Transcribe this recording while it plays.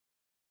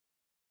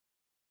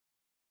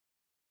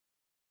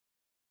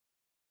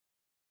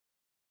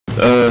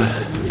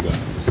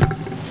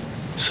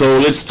So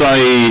let's try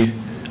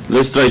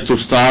to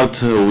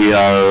start. We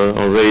are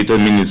already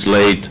 10 minutes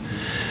late,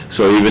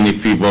 so even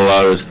if people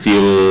are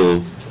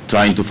still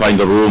trying to find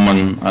a room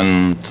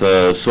and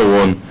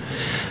so on,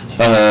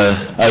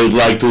 I would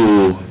like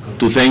to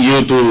thank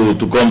you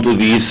to come to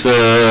this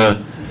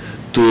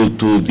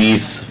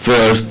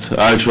first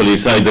actually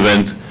side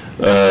event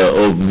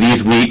of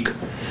this week.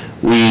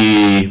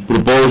 We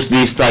proposed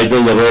this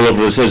title, The Role of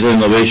Research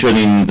and Innovation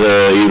in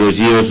the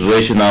EuroGEOSS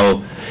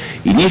Regional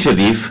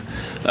Initiative.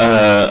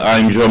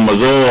 I'm Joan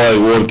Mazó. I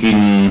work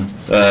in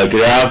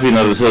CREAF in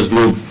a research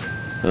group.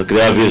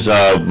 CREAF is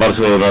a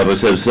Barcelona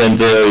research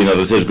center in a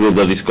research group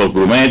that is called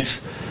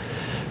GRUMETS.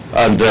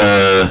 And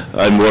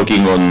I'm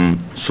working on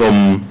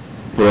some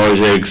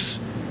projects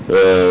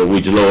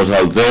which logos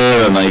out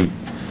there, and I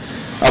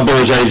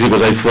apologize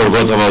because I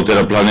forgot about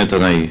TerraPlanet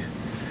and I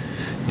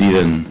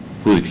didn't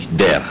put it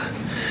there.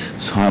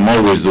 So I'm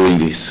always doing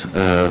this,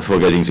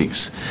 forgetting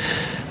things.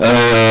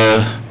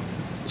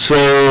 So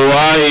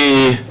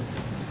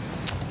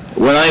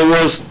when I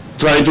was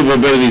trying to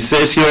prepare this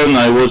session,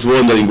 I was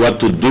wondering what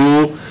to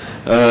do,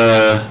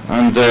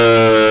 and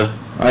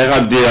I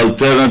had the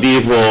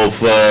alternative of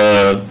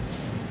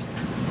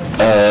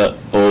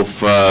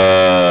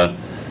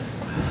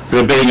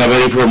preparing a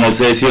very formal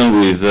session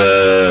with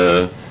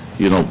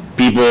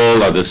people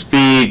that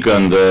speak,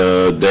 and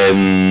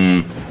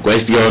then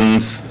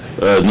questions,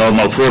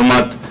 normal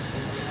format.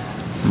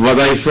 But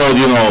I thought,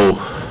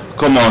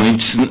 come on,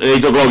 it's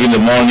 8 o'clock in the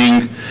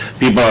morning,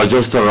 people are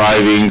just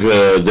arriving,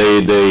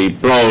 they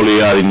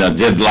probably are in a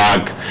jet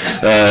lag.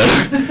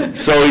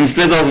 So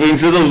instead of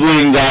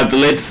doing that,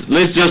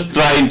 let's just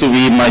try to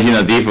be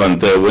imaginative,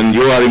 and when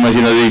you are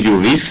imaginative you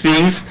risk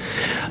things.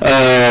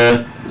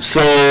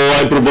 So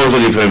I propose a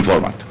different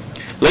format.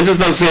 Let's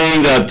start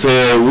saying that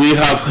we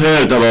have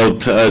heard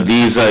about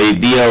this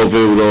idea of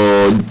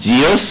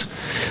EuroGEOSS.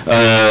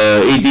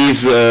 It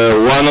is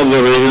one of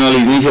the regional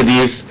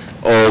initiatives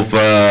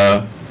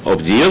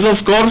of GEOS,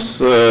 of course,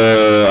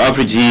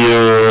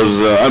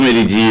 AfriGEOS,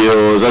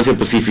 AmeriGEOS,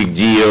 Asia-Pacific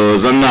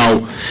GEOS, and now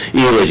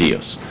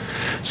EuroGEOSS.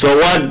 So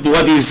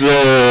what is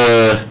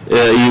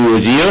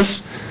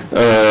EuroGEOSS?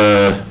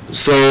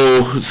 So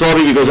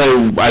sorry, because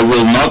I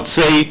will not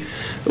say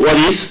what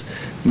is,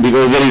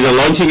 because there is a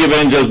launching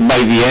event just by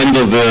the end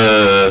of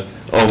the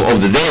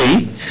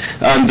day,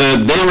 and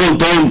they will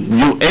tell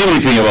you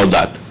everything about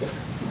that.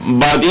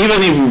 But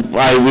even if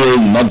I will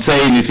not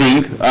say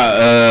anything,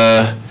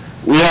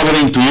 we have an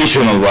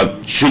intuition of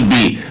what should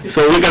be,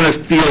 so we can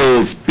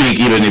still speak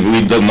even if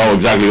we don't know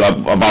exactly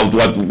about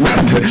what.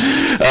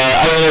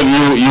 I don't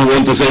know if you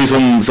want to say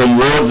some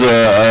words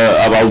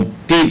about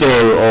it,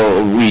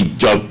 or we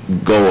just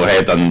go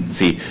ahead and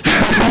see.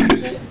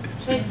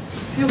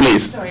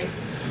 Please.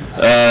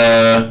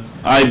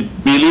 I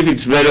believe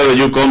it's better that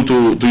you come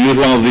to use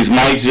one of these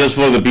mics just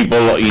for the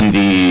people in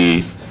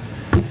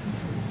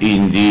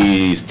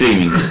the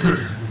streaming.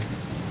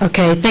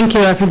 Okay, thank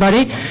you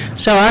everybody.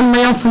 So I'm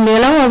Marjan van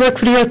Mierlo, I work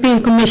for the European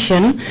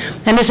Commission,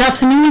 and this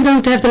afternoon we're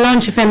going to have the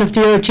launch event of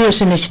the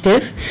EuroGEOSS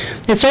initiative.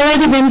 It's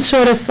already been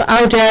sort of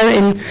out there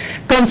in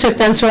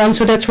concept and so on,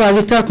 so that's why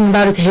we're talking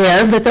about it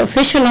here, but the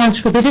official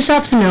launch will be this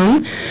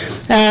afternoon.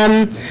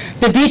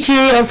 The DG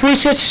of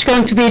Research is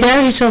going to be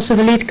there, he's also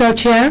the lead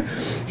co-chair.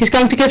 He's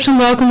going to give some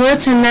welcome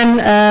words, and then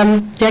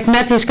Jack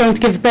Matt is going to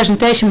give a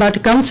presentation about the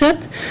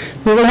concept.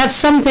 We will have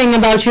something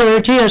about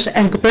EuroGEOSS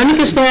and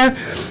Copernicus there,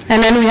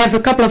 and then we have a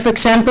couple of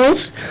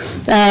examples.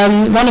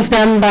 One of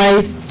them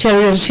by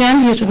Thierry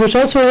Chen, who's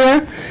also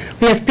here.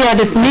 We have Pierre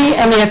Deveny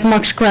and we have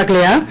Max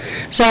Kraglia.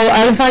 So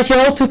I invite you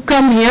all to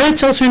come here.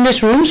 It's also in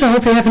this room, so I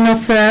hope you have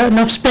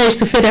enough space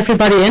to fit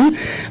everybody in.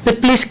 But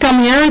please come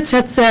here. It's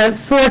at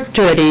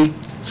 4:30.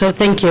 So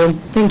thank you.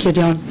 Thank you,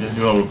 John. Yes,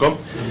 you are welcome.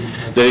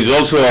 There is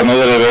also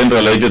another event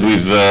related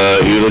with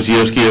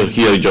EuroGEOSS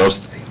here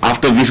just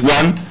after this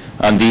one,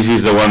 and this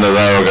is the one that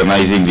are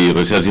organizing the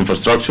research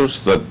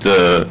infrastructures that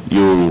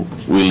you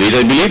will lead,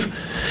 I believe.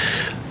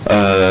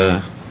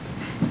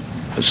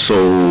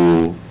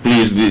 So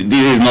please,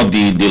 this is not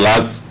the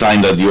last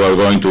time that you are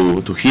going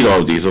to hear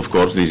all this, of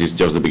course. This is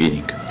just the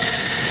beginning.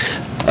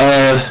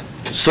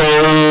 So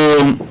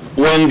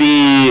when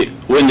the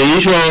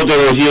issue of the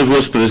EuroGEOSS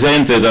was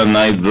presented and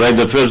I read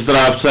the first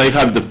drafts, I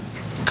had the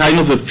kind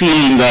of a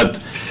feeling that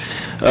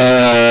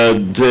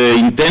the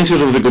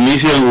intentions of the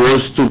Commission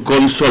was to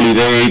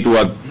consolidate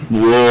what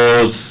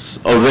was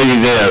already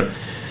there,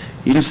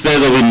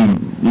 instead of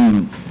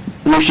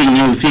pushing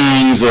new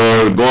things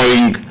or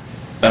going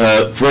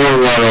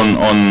forward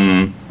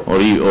on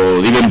or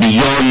even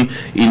beyond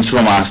in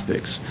some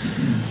aspects.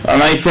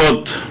 And I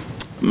thought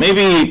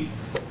maybe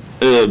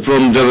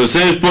from the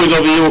research point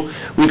of view,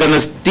 we can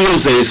still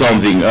say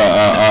something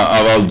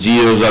about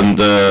GEOS and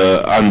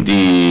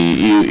the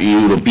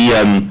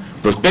European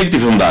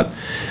perspective on that.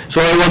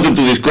 So I wanted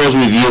to discuss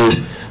with you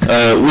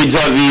which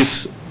are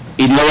these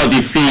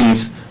innovative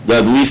things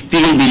that we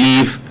still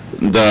believe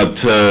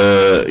that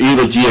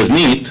EuroGEOSS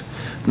need,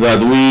 that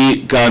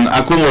we can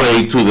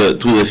accumulate to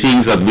the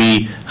things that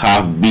we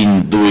have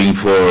been doing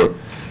for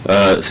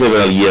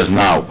several years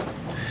now.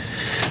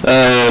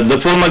 The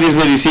format is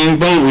very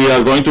simple. We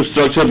are going to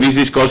structure this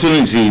discussion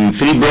in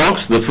 3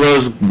 blocks. The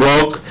first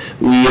block,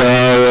 we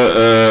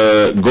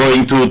are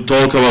going to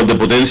talk about the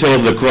potential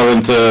of the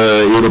current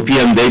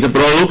European data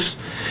products.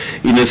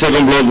 In the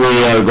second block,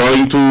 we are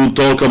going to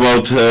talk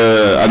about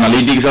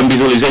analytics and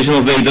visualization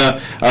of data.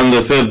 And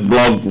the third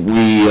block,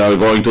 we are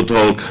going to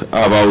talk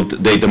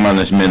about data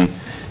management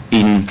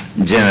in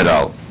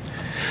general.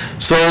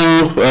 So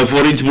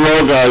for each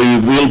block, I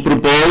will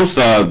propose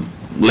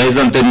less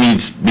than 10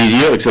 minutes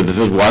video, except the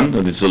first one,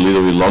 and it's a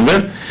little bit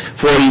longer,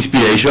 for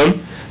inspiration.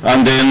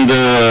 And then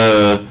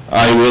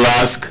I will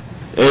ask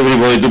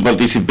everybody to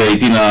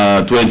participate in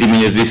a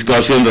 20-minute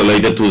discussion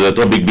related to the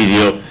topic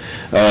video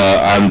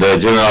and the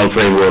general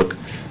framework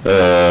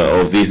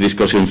of these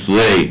discussions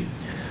today.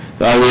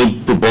 I will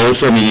propose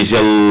some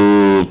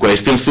initial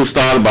questions to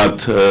start,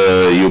 but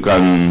you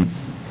can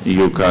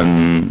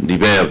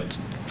divert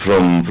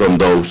from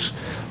those,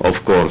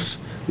 of course,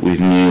 with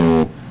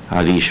new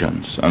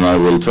additions. And I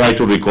will try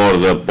to record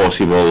the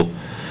possible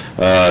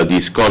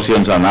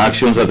discussions and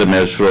actions that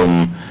emerge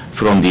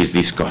from this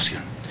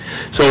discussion.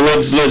 So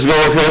let's go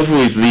ahead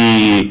with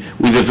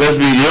the first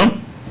video.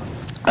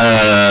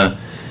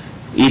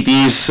 It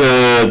is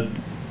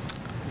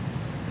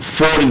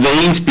for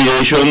the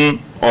inspiration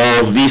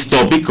of this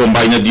topic,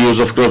 combined use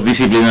of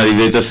cross-disciplinary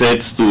data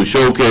sets to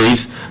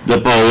showcase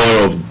the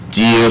power of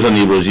GEOS and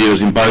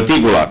EuroGEOS in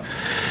particular.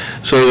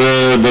 So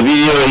the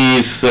video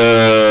is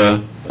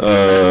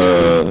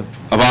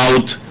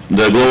about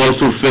the global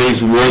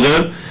surface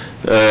water.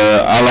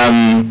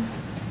 Alan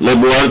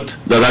Lebwart,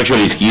 that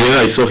actually is here,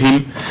 I saw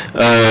him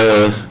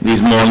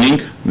this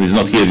morning. He's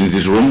not here in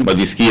this room, but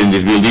he's here in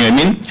this building, I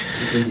mean.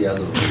 He's in the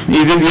other room.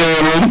 He's in the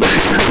other room.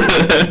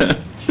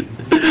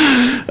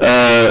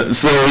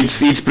 So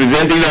it's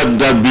presenting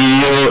that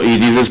video.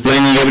 It is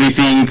explaining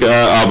everything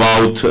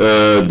about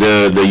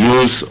the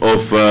use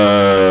of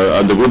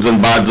and the goods and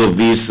bads of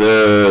this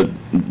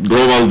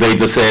global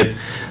data set,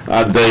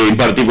 in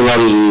particular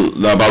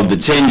about the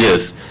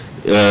changes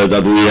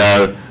that we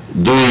are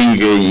doing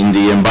in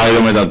the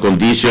environmental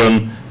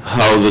condition,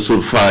 how the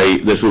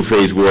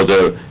surface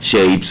water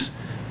shapes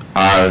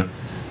are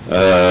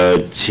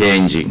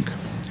changing.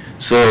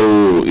 So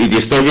it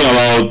is talking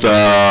about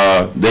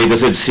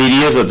dataset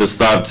series that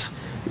starts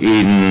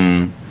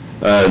in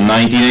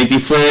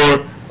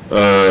 1984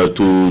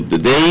 to the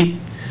day,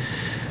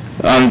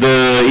 and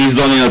is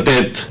done in a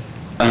TED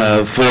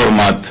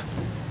format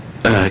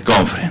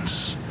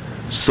conference.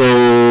 So,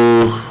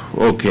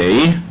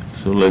 okay,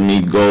 so let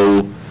me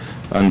go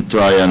and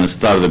try and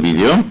start the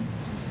video.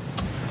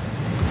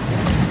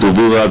 To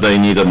do that, I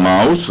need a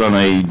mouse, and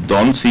I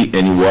don't see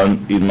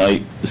anyone in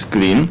my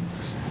screen,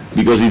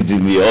 because it's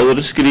in the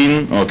other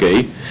screen.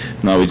 Okay,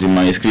 now it's in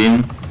my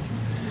screen.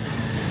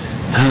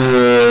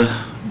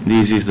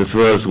 This is the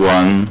first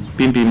one.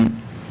 Pim pim.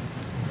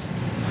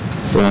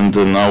 And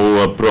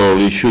now I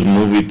probably should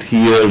move it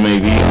here,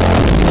 maybe.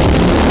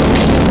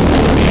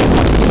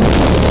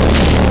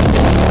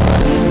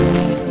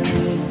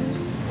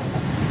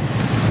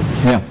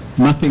 Yeah,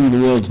 mapping the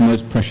world's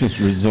most precious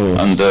resource.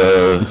 And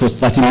because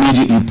that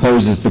immediately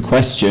poses the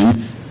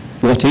question,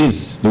 what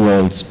is the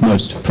world's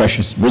most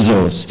precious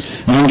resource?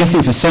 And I'm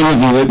guessing for some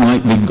of you it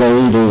might be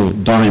gold or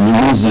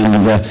diamonds,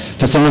 and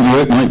for some of you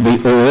it might be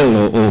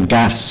oil or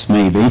gas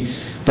maybe.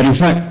 But in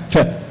fact,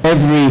 for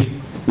every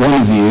one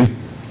of you,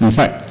 in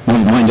fact,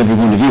 never mind every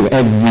one of you,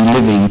 every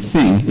living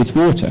thing, it's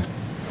water.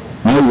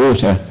 No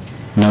water,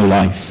 no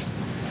life.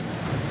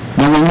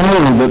 Now we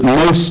know that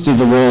most of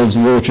the world's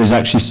water is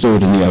actually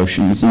stored in the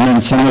oceans, and then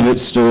some of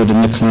it's stored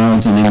in the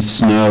clouds and in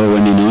snow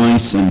and in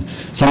ice, and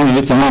some of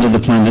it's under the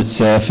planet's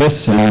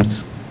surface, and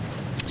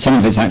some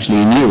of it's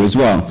actually in you as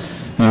well.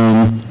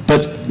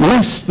 But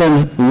less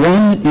than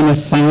 1 in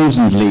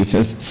 1,000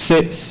 litres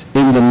sits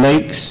in the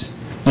lakes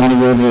and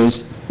the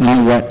rivers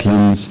and the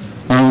wetlands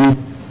on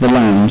the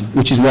land,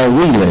 which is where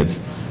we live.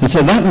 And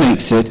so that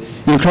makes it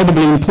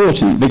incredibly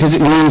important, because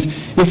it means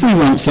if we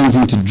want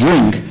something to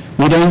drink,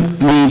 we don't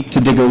need to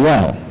dig a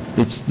well.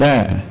 It's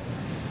there.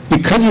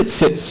 Because it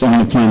sits on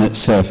the planet's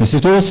surface,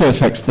 it also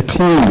affects the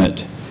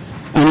climate,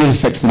 and it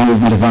affects the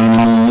movement of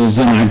animals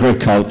and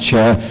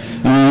agriculture,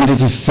 and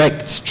it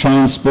affects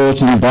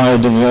transport and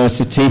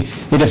biodiversity,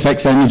 it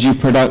affects energy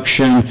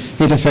production,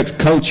 it affects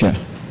culture.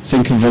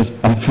 Think of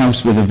a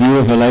house with a view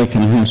of a lake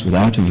and a house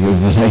without a view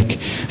of a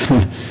lake.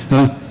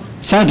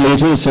 Sadly,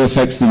 it also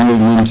affects the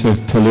movement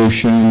of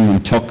pollution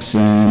and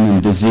toxin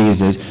and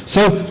diseases.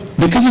 So,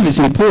 because of its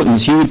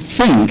importance, you would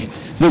think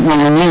that we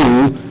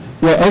knew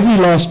where every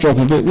last drop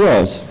of it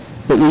was,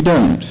 but we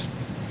don't.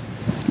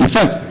 In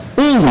fact,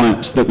 all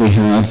maps that we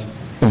have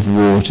of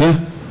water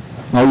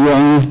are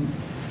wrong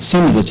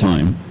some of the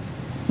time,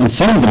 and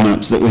some of the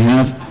maps that we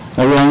have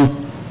are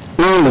wrong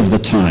all of the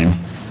time.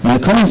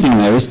 And the common thing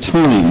there is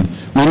time.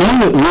 We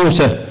know that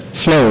water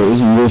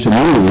flows and water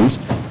moves,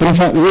 but in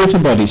fact water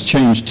bodies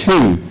change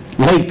too.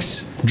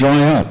 Lakes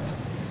dry up.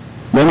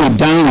 When we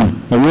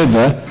dam a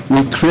river,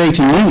 we create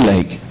a new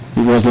lake.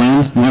 It was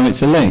land, now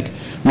it's a lake.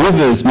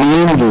 rivers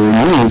meander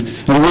and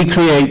move, and we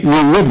create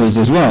new rivers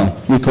as well.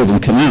 We call them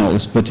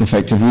canals, but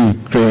effectively we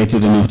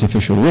created an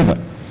artificial river.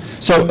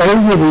 So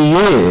over the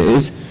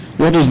years,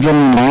 what is drawn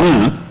on the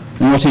map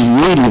and what is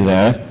really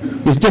there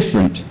is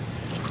different.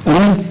 And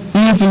then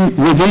even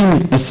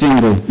within a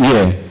single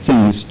year,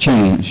 things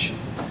change.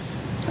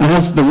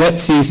 As the wet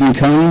season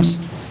comes,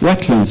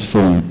 wetlands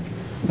form.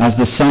 As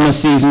the summer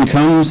season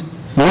comes,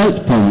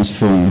 melt ponds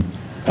form.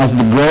 As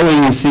the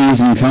growing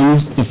season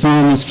comes, the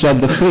farmers flood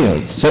the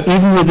fields. So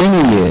even within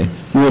a year,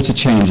 water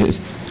changes.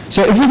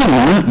 So if we're going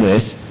to map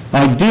this,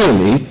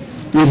 ideally,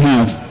 we'd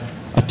have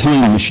a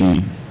time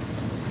machine.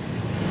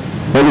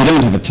 But we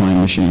don't have a time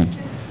machine.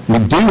 We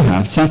do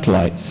have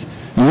satellites.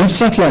 And we have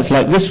satellites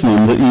like this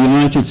one that the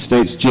United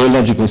States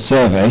Geological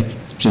Survey,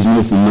 which is an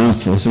awful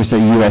mouthful, so we say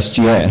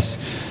EuroGEOSS,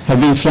 have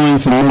been flying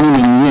for many,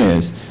 many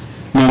years.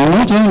 Now,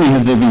 not only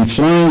have they been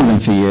flying them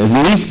for years,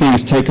 and these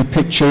things take a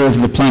picture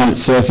of the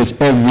planet's surface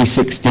every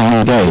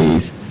 16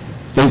 days,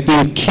 they've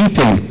been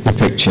keeping the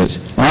pictures,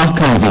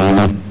 archiving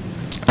them,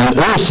 and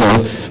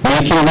also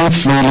making them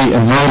freely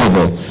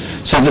available,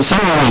 so that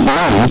someone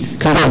like me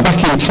can go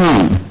back in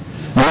time,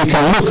 and we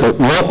can look at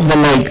what the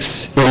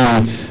lakes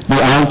in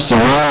the Alps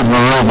around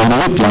Horizon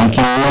looked like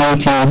in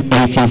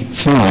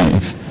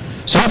 1985.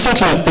 So on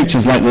satellite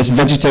pictures like this,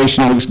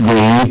 vegetation looks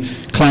green,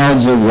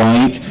 clouds are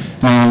white,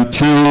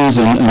 towns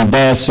and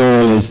bare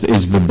soil is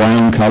the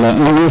brown colour,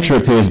 and the water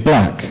appears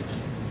black.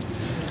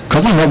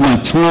 Because I have my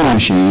time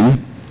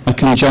machine, I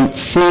can jump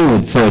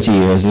forward 30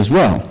 years as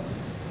well,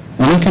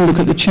 and I can look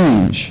at the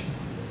change.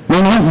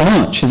 Well, not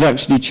much has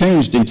actually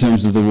changed in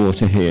terms of the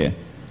water here.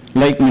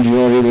 Lake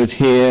Maggiore was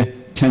here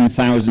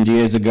 10,000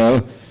 years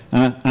ago,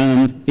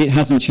 and it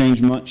hasn't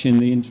changed much in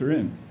the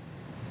interim.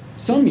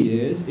 Some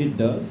years it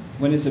does.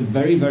 When it's a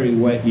very, very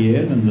wet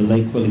year, then the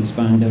lake will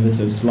expand ever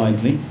so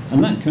slightly,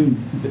 and that can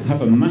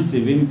have a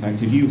massive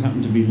impact if you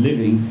happen to be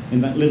living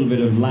in that little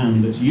bit of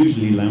land that's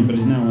usually land but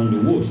is now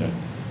underwater.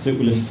 So it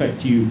will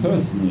affect you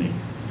personally.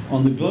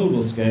 On the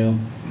global scale,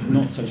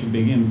 not such a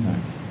big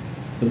impact.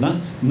 But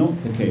that's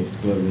not the case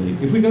globally.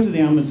 If we go to the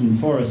Amazon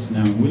forest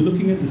now, we're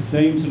looking at the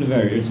same sort of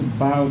area. It's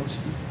about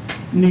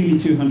nearly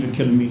 200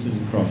 kilometers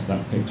across,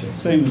 that picture,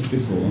 same as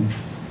before.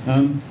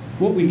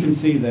 What we can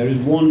see there is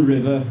one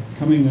river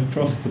coming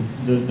across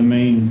the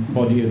main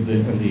body of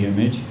the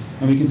image,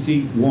 and we can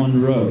see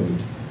one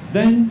road.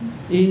 Then,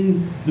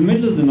 in the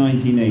middle of the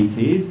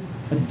 1980s,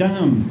 a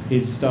dam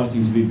is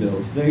starting to be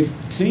built. They've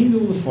cleaned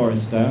all the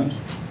forest out,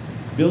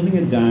 building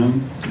a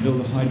dam to build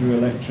a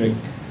hydroelectric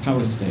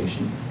power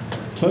station.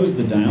 Close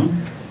the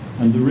dam,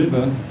 and the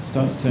river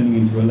starts turning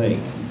into a lake.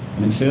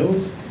 And it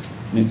fills,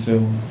 and it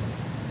fills,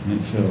 and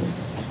it fills.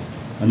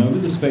 And over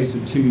the space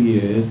of 2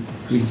 years,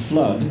 we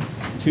flood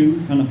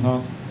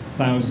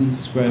 2,500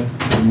 square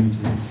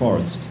kilometers of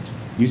forest.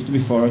 Used to be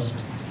forest,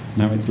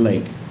 now it's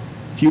lake.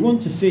 If you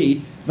want to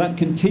see, that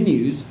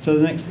continues for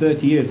the next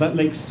 30 years. That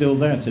lake's still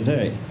there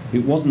today.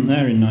 It wasn't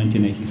there in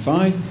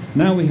 1985.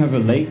 Now we have a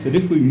lake that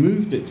if we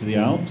moved it to the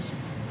Alps,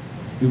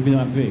 it would be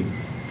that big.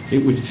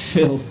 It would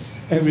fill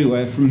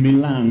everywhere from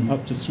Milan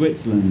up to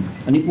Switzerland,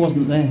 and it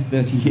wasn't there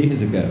 30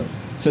 years ago.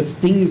 So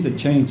things are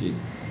changing.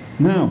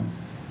 Now,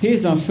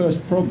 here's our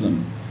first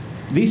problem.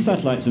 These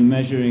satellites are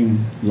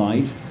measuring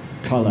light,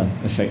 colour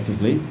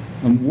effectively,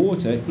 and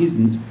water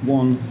isn't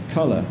one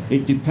colour.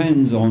 It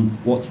depends on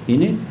what's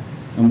in it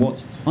and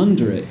what's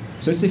under it.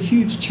 So it's a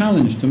huge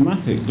challenge to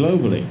map it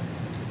globally.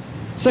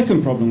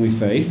 Second problem we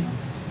face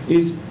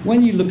is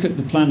when you look at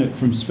the planet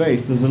from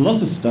space, there's a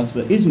lot of stuff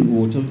that isn't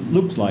water that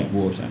looks like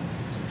water.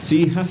 So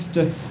you have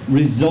to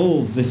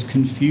resolve this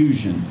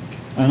confusion.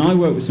 And I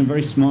work with some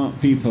very smart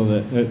people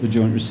at the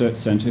Joint Research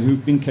Centre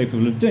who've been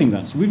capable of doing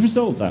that. So we've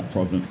resolved that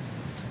problem.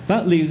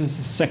 That leaves us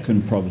a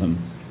second problem.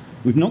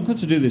 We've not got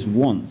to do this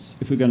once.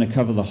 If we're going to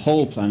cover the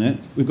whole planet,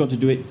 we've got to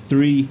do it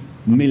 3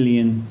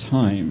 million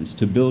times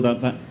to build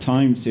up that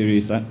time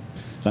series, that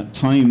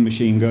time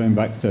machine going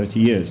back 30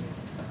 years.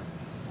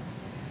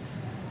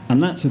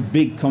 And that's a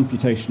big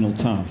computational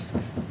task.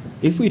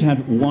 If we'd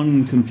had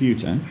one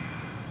computer,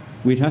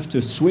 we'd have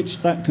to switch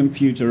that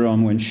computer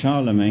on when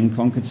Charlemagne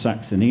conquered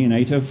Saxony in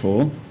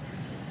 804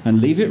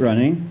 and leave it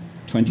running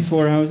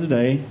 24 hours a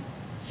day,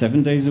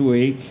 7 days a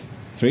week,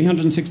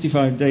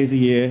 365 days a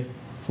year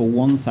for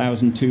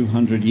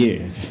 1,200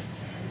 years.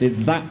 There's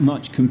that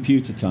much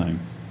computer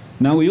time.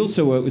 Now, we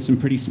also work with some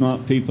pretty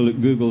smart people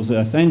at Google's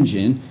Earth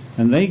Engine,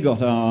 and they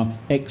got our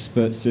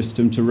expert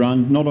system to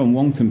run not on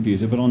one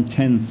computer, but on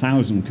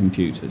 10,000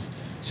 computers.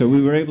 So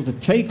we were able to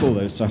take all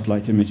those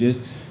satellite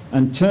images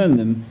and turn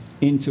them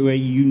into a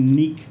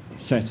unique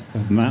set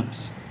of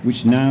maps,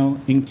 which now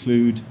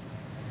include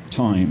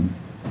time.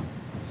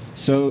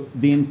 So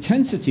the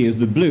intensity of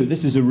the blue,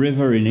 this is a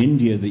river in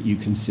India that you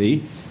can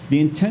see, the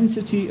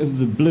intensity of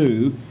the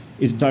blue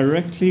is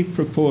directly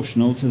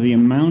proportional to the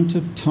amount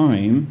of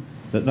time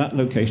that that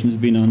location has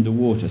been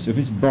underwater. So if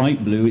it's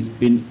bright blue, it's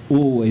been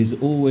always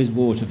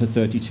water for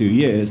 32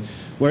 years.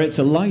 Where it's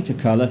a lighter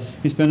colour,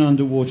 it's been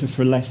underwater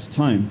for less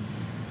time.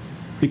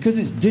 Because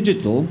it's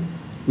digital,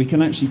 we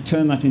can actually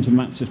turn that into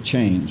maps of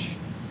change.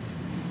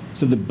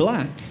 So the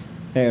black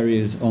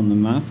areas on the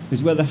map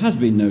is where there has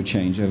been no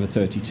change over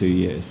 32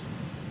 years.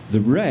 The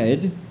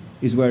red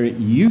is where it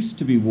used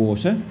to be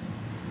water,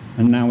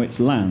 and now it's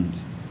land.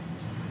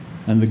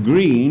 And the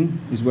green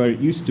is where it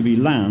used to be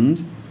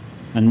land,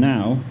 and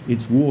now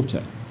it's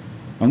water.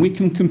 And we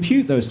can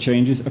compute those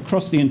changes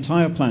across the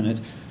entire planet,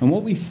 and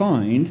what we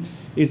find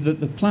is that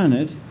the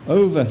planet,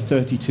 over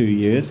 32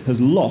 years, has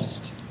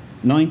lost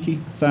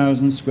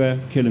 90,000 square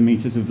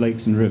kilometers of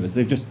lakes and rivers.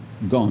 They've just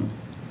gone.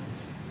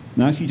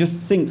 Now, if you just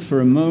think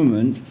for a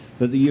moment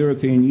that the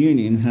European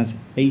Union has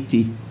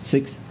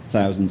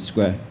 86,000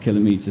 square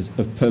kilometers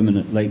of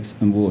permanent lakes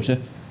and water,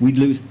 we'd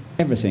lose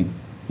everything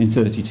in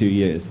 32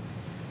 years.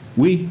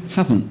 We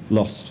haven't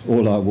lost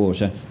all our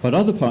water, but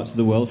other parts of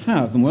the world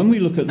have. And when we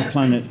look at the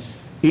planet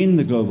in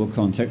the global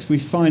context, we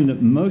find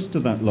that most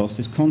of that loss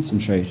is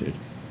concentrated.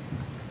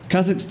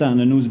 Kazakhstan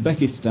and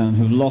Uzbekistan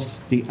have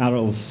lost the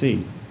Aral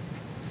Sea.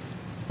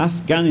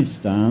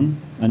 Afghanistan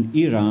and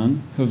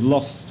Iran have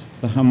lost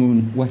the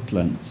Hamun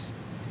wetlands.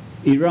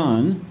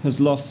 Iran has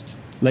lost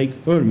Lake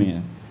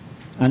Urmia,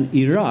 and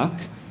Iraq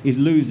is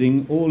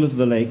losing all of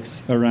the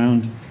lakes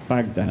around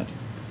Baghdad.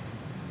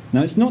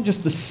 Now, it's not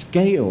just the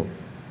scale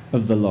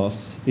of the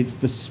loss, it's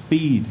the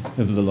speed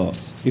of the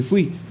loss. If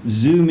we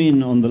zoom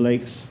in on the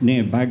lakes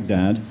near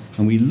Baghdad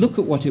and we look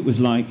at what it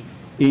was like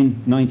in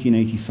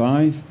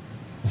 1985,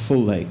 a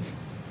full lake.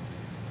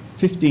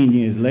 15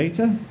 years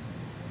later,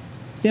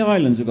 the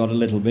islands have got a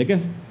little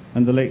bigger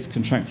and the lakes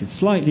contracted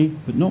slightly,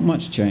 but not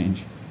much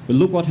change. But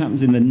look what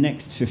happens in the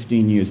next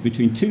 15 years.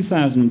 Between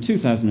 2000 and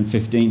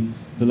 2015,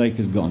 the lake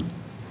has gone.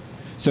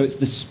 So it's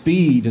the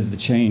speed of the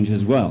change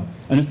as well.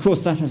 And of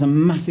course, that has a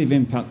massive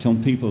impact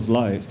on people's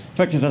lives. In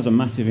fact, it has a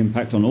massive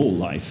impact on all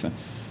life.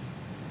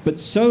 But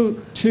so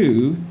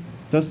too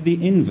does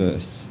the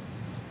inverse.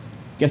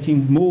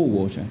 Getting more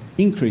water,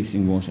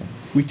 increasing water.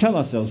 We tell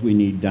ourselves we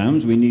need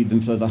dams, we need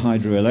them for the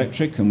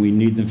hydroelectric and we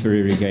need them for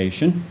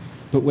irrigation.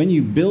 But when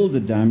you build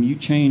a dam, you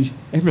change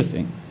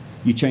everything.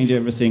 You change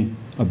everything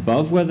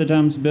above where the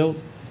dam's built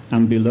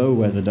and below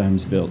where the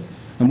dam's built.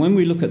 And when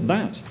we look at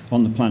that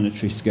on the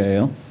planetary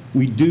scale,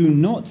 we do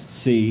not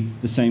see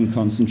the same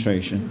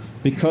concentration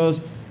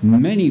because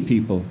many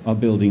people are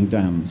building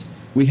dams.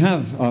 We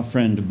have our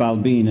friend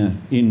Balbina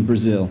in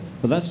Brazil,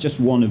 but that's just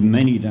one of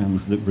many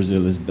dams that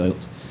Brazil has built.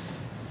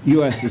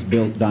 US has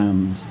built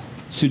dams,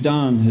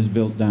 Sudan has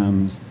built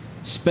dams,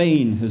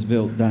 Spain has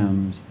built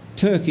dams,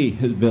 Turkey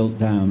has built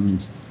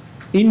dams,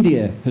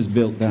 India has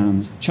built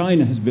dams,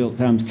 China has built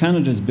dams,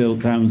 Canada's built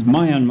dams,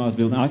 Myanmar's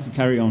built dams. I could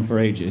carry on for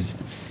ages.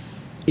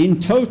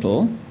 In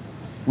total,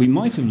 we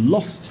might have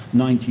lost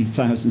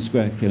 90,000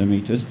 square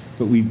kilometers,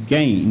 but we've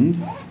gained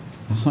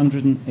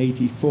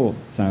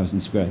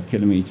 184,000 square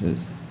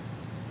kilometers.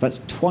 That's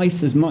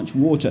twice as much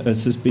water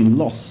as has been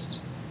lost.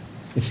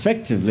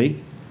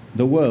 Effectively,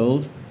 the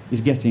world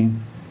is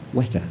getting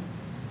wetter.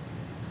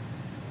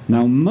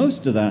 Now,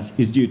 most of that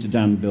is due to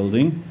dam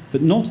building,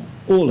 but not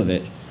all of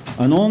it.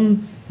 And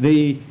on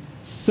the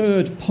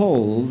third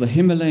pole, the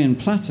Himalayan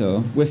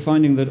plateau, we're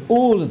finding that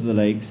all of the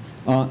lakes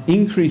are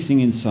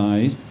increasing in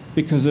size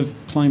because of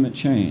climate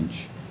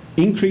change.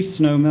 Increased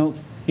snowmelt,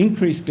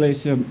 increased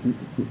glacier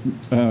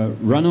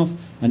runoff,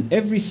 and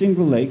every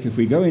single lake, if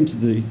we go into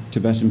the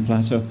Tibetan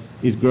plateau,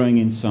 is growing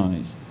in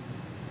size.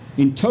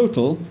 In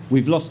total,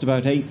 we've lost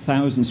about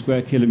 8,000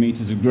 square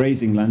kilometers of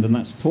grazing land, and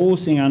that's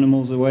forcing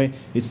animals away.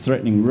 It's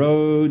threatening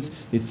roads,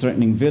 it's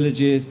threatening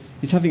villages,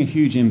 it's having a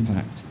huge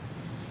impact.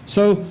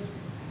 So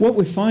what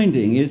we're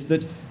finding is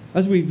that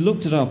as we've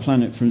looked at our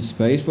planet from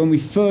space, when we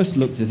first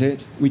looked at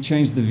it, we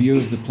changed the view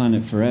of the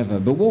planet forever.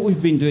 But what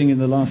we've been doing in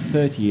the last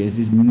 30 years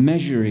is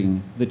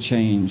measuring the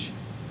change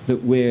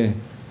that we're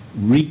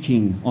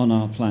wreaking on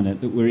our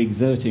planet, that we're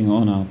exerting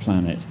on our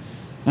planet.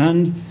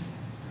 And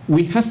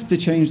we have to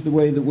change the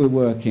way that we're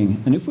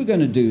working. And if we're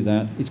going to do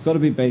that, it's got to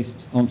be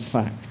based on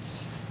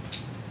facts.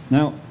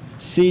 Now,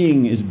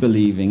 seeing is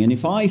believing. And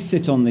if I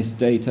sit on this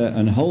data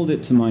and hold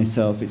it to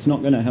myself, it's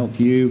not going to help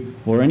you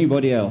or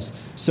anybody else.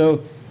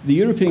 So the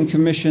European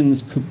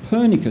Commission's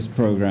Copernicus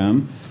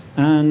program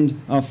and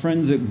our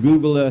friends at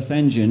Google Earth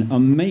Engine are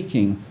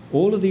making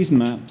all of these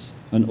maps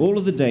and all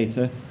of the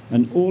data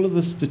and all of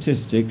the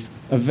statistics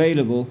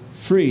available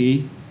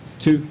free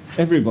to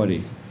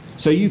everybody.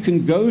 So you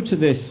can go to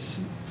this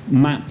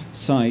map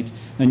site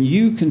and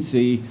you can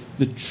see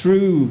the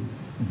true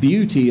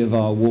beauty of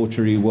our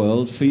watery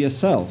world for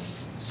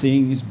yourself.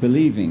 Seeing is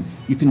believing.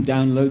 You can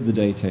download the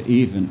data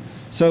even.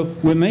 So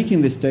we're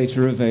making this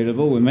data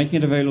available. We're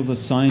making it available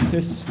to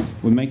scientists.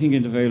 We're making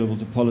it available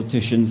to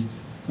politicians.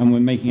 And we're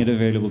making it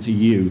available to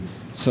you.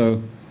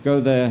 So go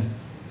there,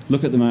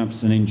 look at the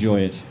maps, and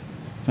enjoy it.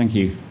 Thank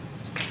you.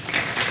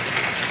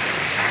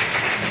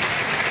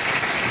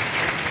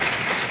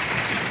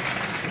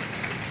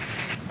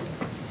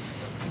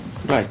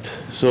 Right,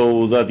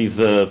 so that is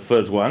the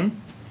first one.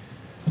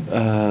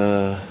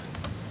 How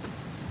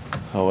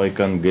I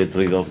can get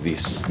rid of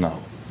this now,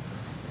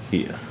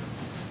 here.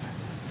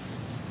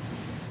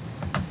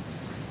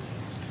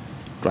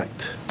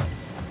 Right.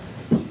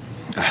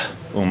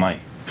 Oh my.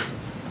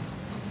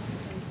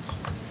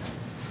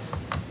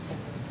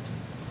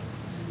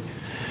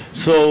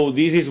 So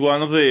this is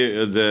one of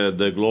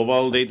the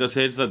global data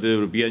sets that the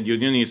European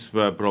Union is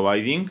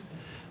providing,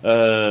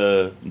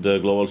 the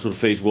global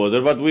surface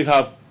water, but we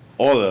have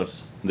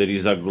others. There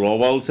is a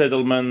global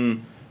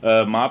settlement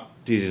map.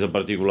 This is a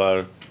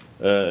particular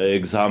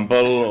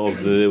example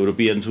of the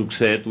European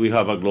success. We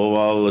have a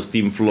global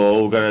stream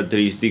flow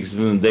characteristics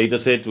data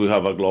set. We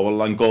have a global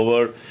land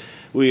cover.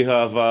 We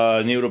have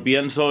an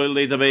European soil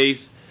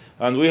database.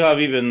 And we have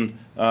even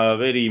a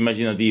very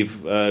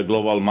imaginative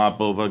global map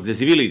of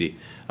accessibility.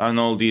 And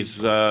all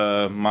these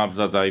maps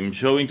that I'm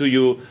showing to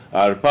you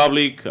are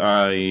public.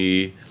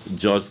 I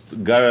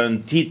just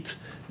guaranteed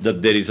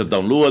that there is the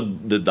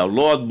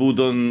download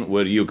button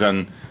where you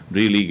can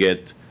really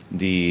get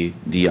the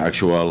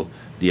actual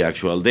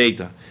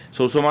data.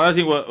 So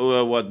summarizing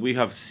what we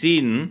have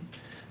seen,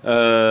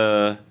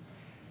 there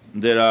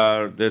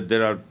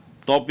are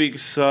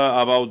topics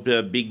about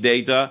big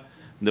data,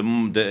 the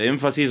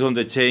emphasis on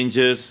the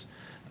changes,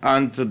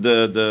 and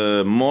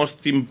the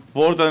most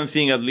important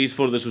thing, at least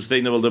for the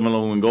Sustainable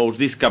Development Goals,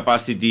 this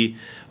capacity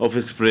of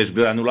express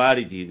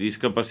granularity, this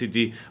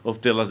capacity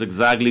of tell us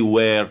exactly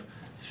where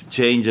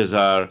changes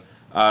are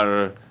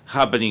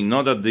happening,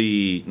 not at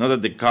the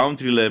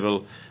country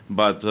level,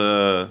 but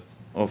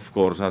of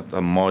course at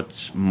a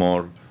much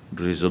more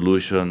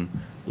resolution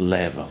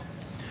level.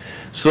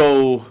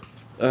 So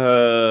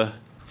the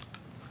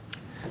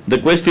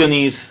question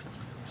is,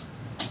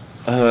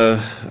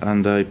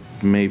 and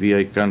maybe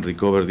I can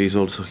recover this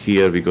also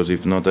here, because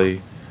if not I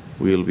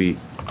will be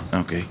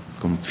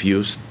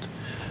confused.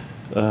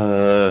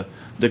 The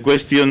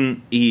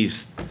question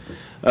is,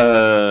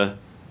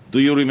 do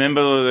you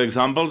remember the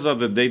examples of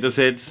the data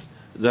sets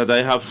that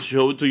I have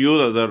showed to you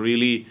that are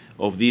really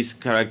of these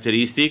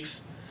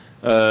characteristics?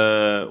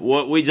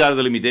 Which are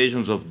the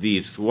limitations of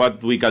this?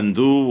 What we can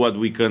do, what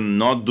we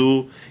cannot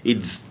do?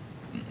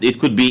 It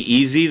could be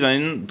easy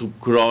then to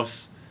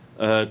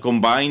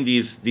combine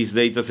these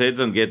data sets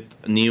and get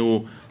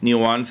new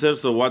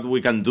answers. So what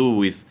we can do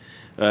with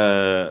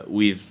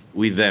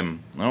them,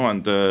 no?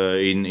 And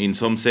in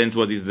some sense,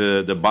 what is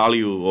the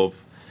value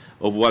of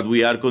what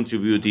we are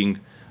contributing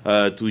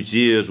to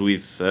GEOSS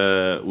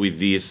with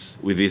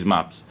these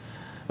maps?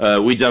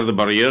 Which are the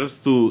barriers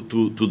to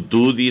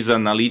do these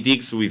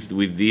analytics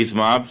with these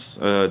maps?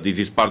 This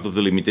is part of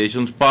the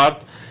limitations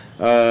part.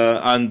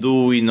 And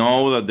do we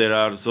know that there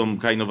are some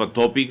kind of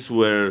topics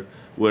where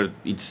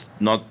it's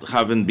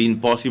haven't been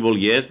possible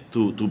yet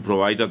to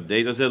provide a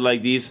data set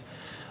like this?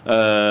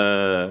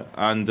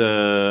 And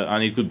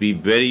it could be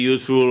very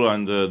useful,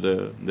 and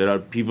there are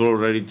people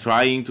already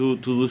trying to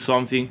do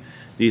something.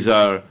 These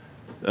are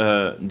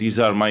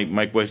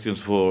my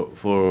questions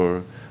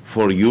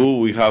for you.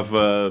 We have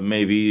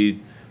maybe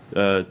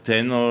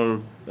 10 or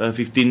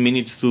 15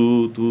 minutes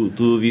to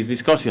do this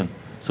discussion.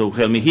 So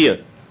help me here.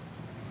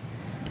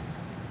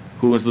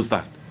 Who wants to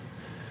start?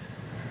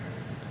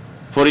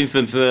 For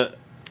instance,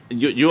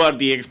 you are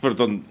the expert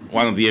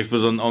one of the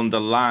experts on the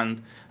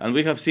land, and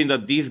we have seen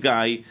that this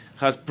guy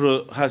has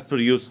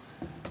produced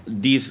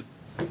this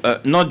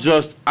not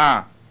just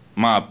a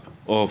map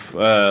of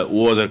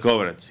water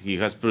coverage. He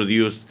has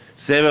produced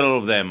several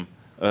of them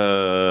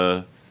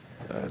that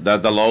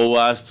allow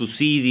us to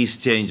see these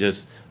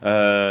changes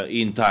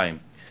in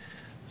time.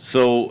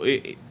 So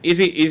is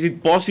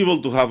it possible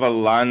to have a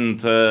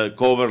land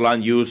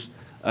land use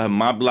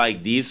map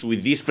like this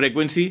with this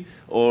frequency,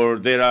 or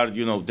there are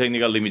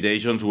technical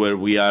limitations where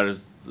we are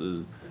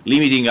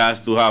limiting us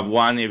to have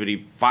one every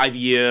 5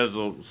 years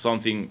or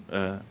something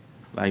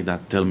like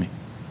that? Tell me.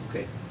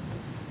 Okay.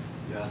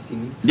 You're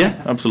asking me? Yeah,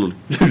 absolutely.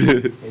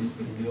 Can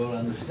you all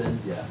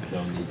understand? Yeah, I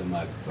don't need a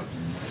microphone.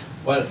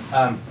 Well,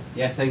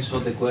 yeah, thanks for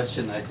the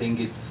question. I think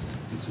it's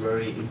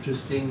very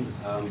interesting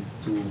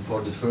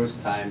for the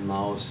first time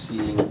now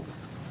seeing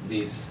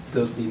these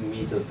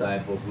 13-meter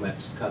type of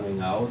maps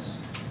coming out.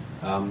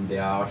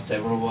 There are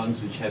several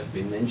ones which have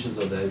been mentioned.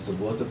 So there is the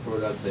water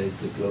product, there is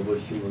the global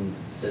human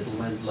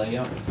settlement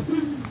layer,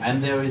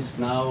 and there is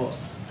now,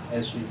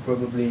 as you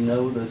probably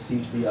know, the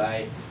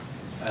CCI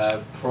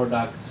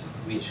product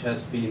which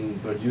has been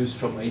produced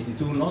from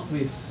 82, not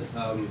with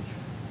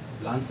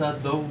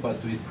Landsat though,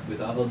 but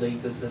with other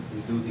data sets,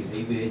 including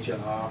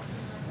AVHR,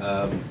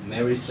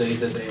 Mary's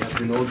data. They have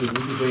been also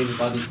integrated,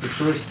 but it's the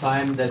first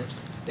time that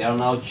there are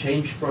now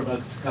change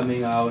products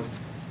coming out.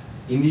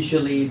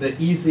 Initially, the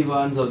easy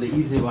ones are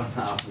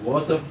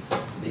water.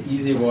 The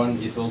easy one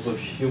is also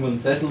human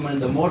settlement.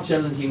 The more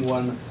challenging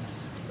one,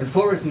 the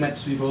forest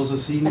maps we've also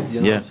seen.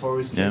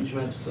 Forest change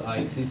maps are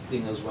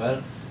existing as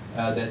well.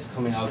 That's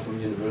coming out from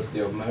University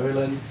of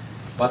Maryland.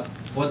 But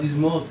what is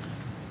more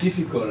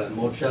difficult and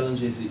more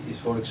challenging is,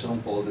 for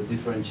example, the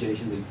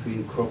differentiation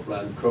between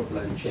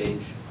cropland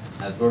change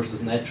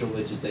versus natural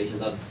vegetation.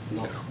 That's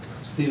not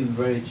still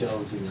very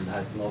challenging and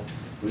has not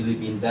really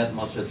been that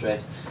much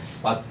addressed.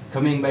 But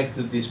coming back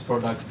to this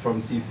product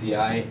from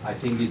CCI, I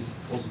think it's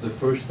also the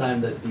first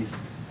time that these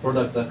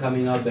products are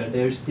coming out there.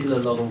 There's still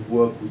a lot of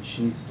work which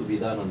needs to be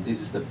done, and this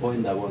is the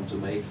point I want to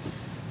make.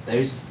 There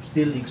is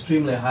still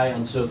extremely high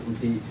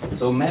uncertainty.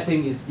 So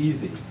mapping is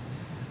easy.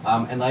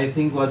 And I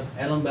think what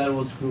Alan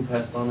Bellwood's group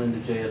has done in the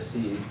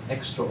JSC is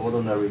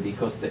extraordinary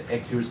because the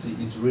accuracy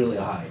is really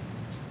high.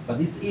 But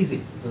it's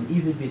easy, it's an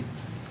easy fit.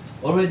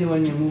 Already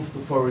when you move to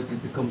forest,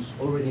 it becomes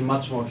already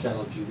much more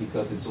challenging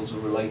because it's also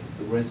related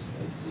to risk,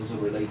 it's also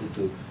related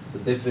to the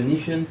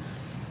definition,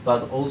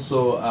 but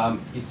also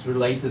it's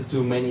related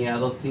to many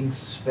other things,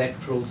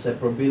 spectral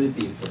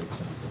separability, for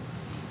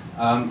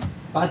example.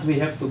 But we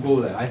have to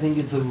go there. I think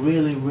it's a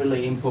really,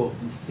 really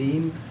important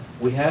theme.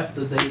 We have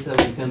the data,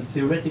 we can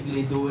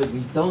theoretically do it.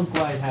 We don't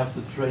quite have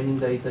the training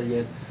data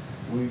yet.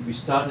 We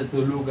started to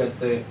look at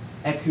the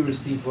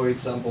accuracy, for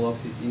example,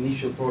 of this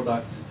initial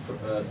product,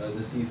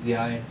 the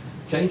CCI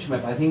change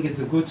map. I think it's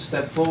a good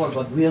step forward,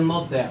 but we are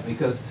not there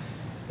because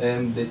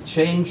the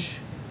change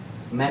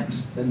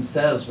maps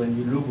themselves, when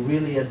you look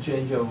really at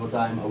change over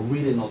time, are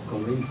really not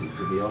convincing,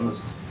 to be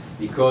honest,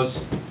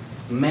 because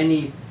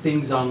many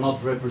things are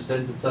not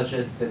represented, such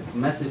as the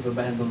massive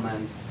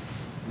abandonment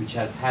which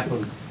has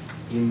happened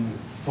in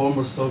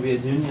former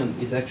Soviet Union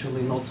is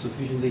actually not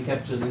sufficiently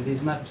captured in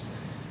these maps.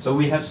 So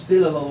we have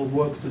still a lot of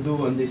work to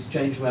do on this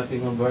change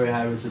mapping on very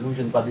high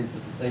resolution, but it's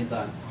at the same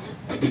time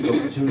a big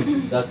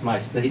opportunity. That's my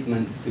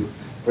statement to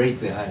break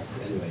the ice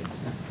anyway.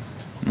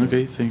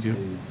 Okay, thank you.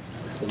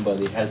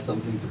 Somebody has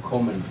something to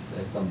comment.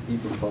 There's some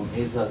people from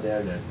ESA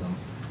there, there's some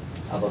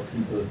other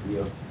people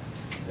here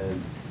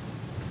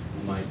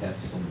who might have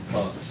some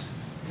thoughts.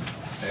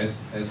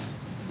 As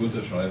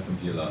Gunter Schreier from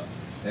DLR,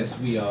 as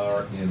we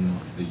are in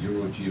the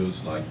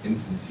EuroGEOSS like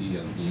infancy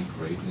and being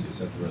created,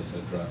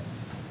 etc.,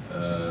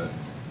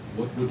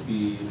 what would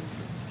be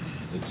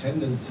the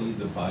tendency,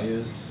 the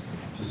bias,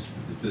 to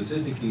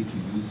specifically to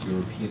use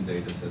European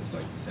data sets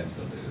like the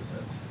central data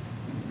sets?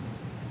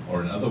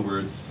 Or in other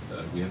words,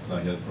 we have now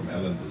heard from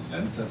Alan this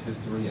Landsat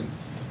history, and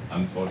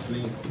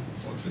unfortunately,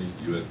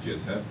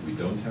 EuroGEOSS we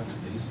don't have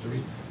the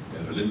history. We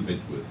have a little bit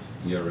with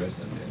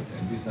ERS and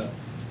Envisat,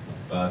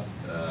 but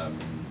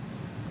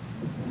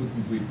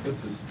wouldn't we put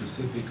a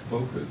specific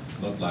focus,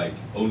 not like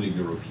only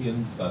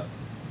Europeans, but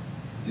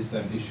is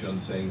there an issue on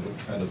saying what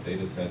kind of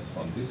data sets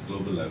on this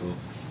global level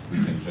we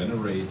can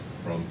generate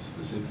from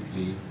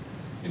specifically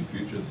in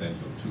future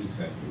Sentinel 2,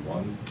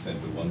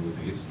 Sentinel 1 with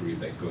a history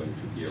back going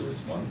to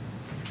ERS 1.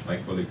 My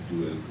colleagues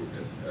do an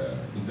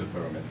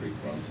interferometric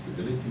ground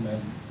stability map,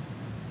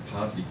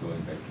 partly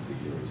going back to the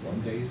ERS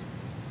 1 days.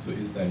 So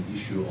is there an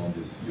issue on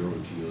this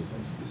EuroGEOSS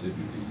and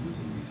specifically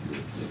using these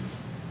European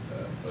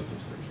Earth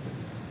observation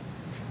data sets?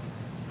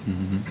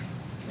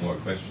 More a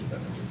question than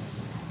a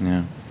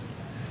Yeah.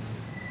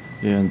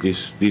 Yeah, and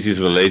this is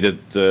related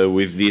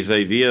with this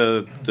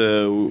idea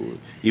that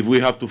if we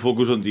have to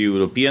focus on the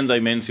European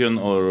dimension,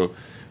 or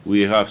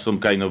we have some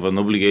kind of an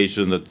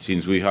obligation that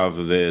since we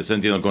have the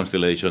Sentinel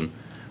constellation,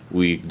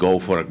 we go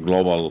for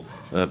global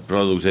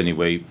products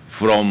anyway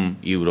from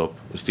Europe,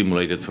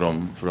 stimulated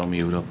from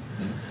Europe,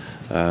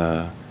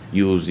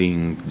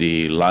 using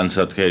the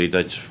Landsat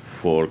heritage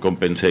for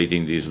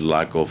compensating this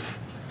lack of,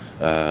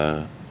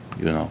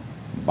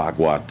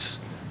 backwards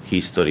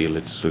history.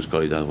 Let's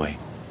call it that way.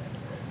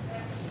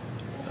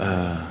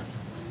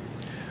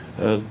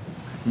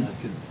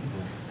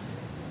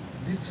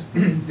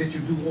 Did you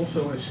do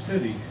also a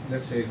study,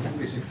 let's say, who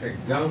is in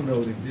fact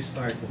downloading this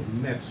type of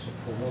maps,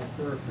 for what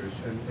purpose,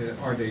 and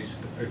are they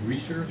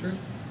researchers?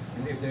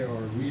 And if they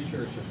are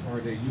researchers, are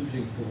they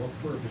using for what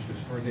purposes?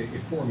 Are they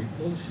informing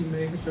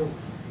policymakers? So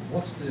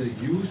what's the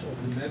use of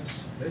the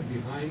maps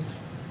behind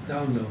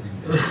downloading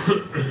them?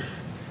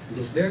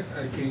 Because that,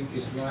 I think,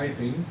 is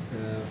driving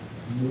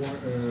more,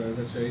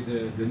 let's say,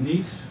 the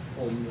needs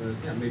on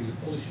maybe the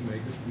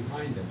policymakers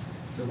behind them.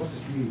 So what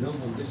is being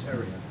done on this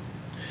area?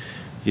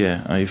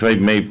 Yeah, if I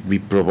may be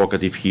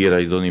provocative here,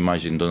 I don't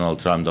imagine Donald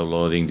Trump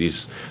downloading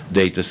these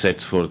data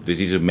sets for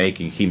decision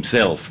making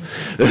himself.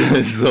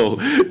 so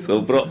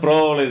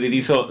probably there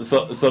is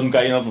some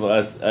kind of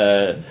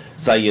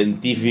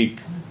scientific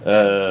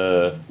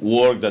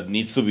work that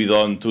needs to be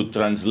done to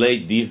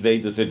translate these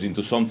data sets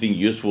into something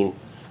useful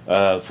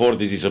for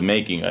decision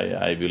making.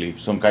 I believe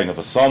some kind of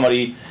a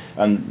summary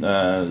and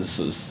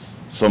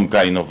some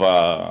kind of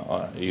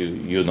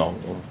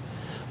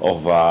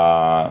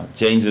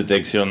change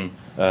detection.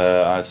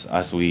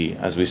 As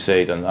we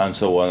said, and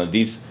so on.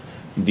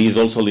 This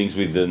also links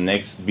with the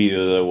next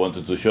video that I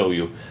wanted to show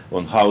you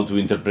on how to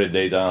interpret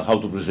data and how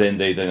to present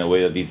data in a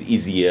way that is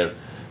easier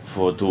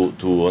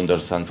to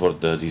understand for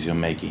the decision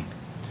making.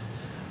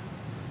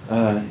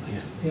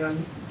 Yeah,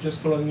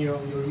 just following your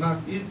remark,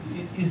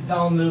 is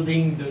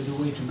downloading the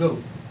way to go?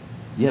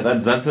 Yeah,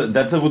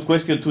 that's a good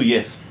question too.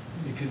 Yes.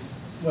 Because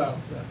there are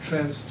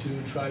trends to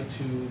try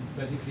to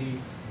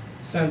basically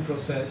send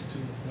process to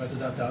where the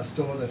data are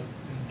stored and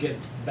get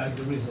back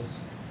the results.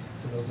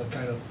 So those are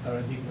kind of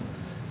paradigm.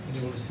 And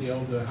you will see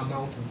all the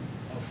amount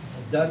of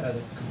data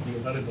that could be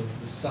available,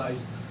 the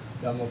size,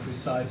 they are more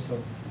precise or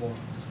more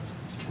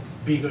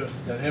bigger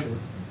than ever.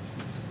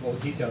 More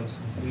details.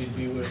 Will it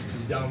be worth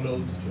to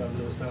download, to have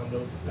those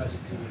download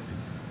capacity,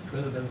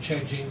 rather than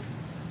changing,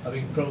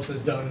 having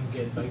process done and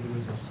get back the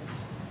results? It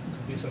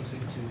could be something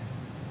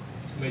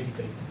to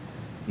meditate.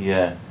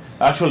 Yeah.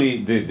 Actually,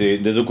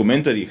 the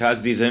documentary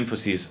has this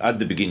emphasis at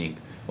the beginning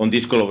on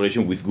this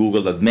collaboration with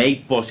Google that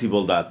made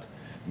possible that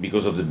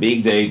because of the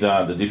big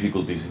data, the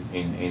difficulties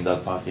in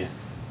that part. Yeah.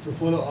 To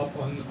follow up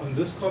on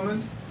this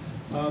comment,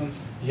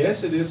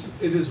 yes, it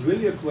is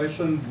really a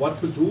question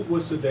what to do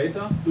with the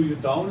data. Do you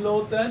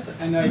download that?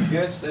 And I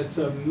guess it's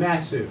a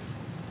massive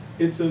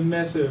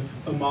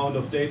amount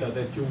of data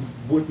that you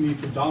would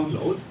need to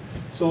download.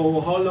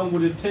 So how long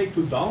would it take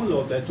to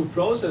download that, to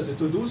process it,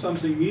 to do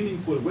something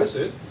meaningful with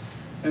it?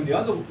 And the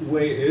other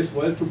way is,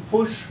 well, to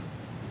push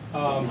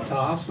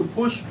tasks, to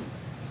push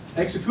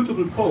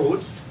executable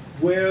code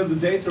where the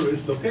data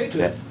is located,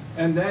 yeah,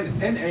 and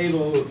then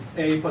enable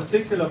a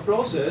particular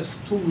process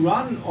to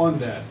run on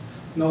that.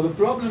 Now the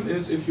problem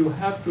is, if you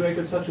have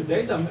created such a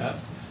data map,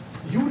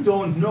 you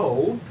don't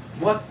know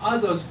what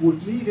others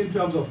would need in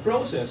terms of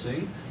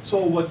processing. So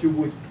what you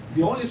would,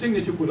 the only thing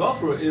that you could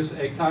offer is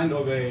a kind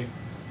of a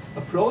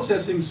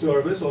processing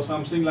service or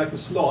something like a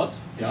slot,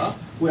 yeah,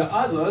 where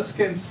others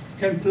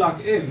can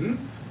plug in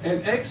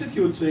and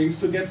execute things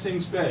to get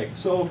things back.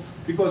 So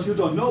because you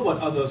don't know what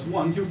others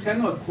want, you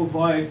cannot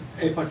provide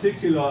a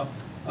particular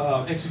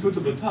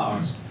executable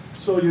task.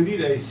 So you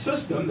need a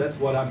system, that's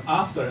what I'm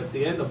after at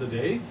the end of the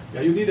day.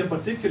 Yeah, you need a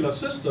particular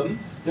system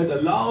that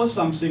allows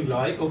something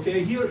like,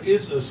 okay, here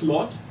is a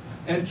slot,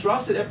 and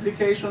trusted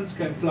applications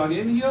can plug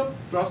in here,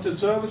 trusted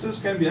services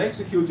can be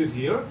executed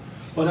here,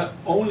 but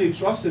only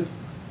trusted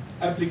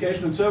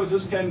application and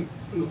services can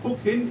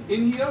hook in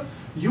here,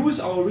 use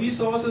our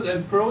resources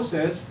and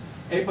process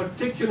a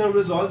particular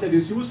result that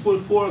is useful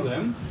for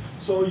them.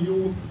 So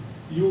you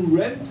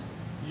rent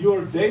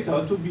your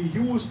data to be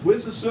used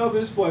with a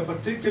service for a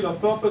particular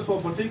purpose, for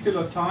a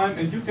particular time,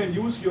 and you can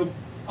use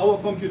our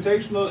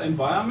computational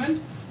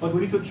environment, but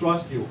we need to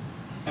trust you.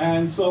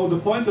 And so the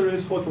pointer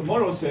is for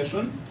tomorrow's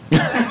session.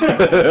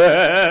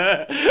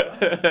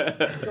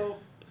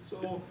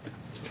 So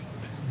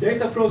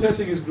data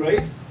processing is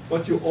great,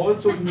 but you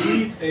also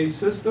need a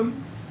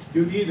system,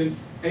 you need an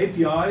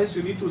APIs,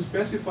 you need to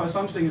specify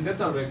something in that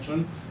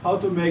direction, how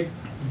to make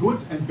good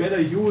and better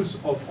use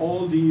of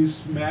all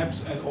these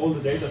maps and all the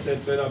data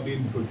sets that are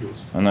being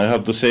produced. And I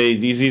have to say,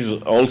 this is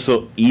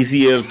also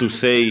easier to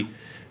say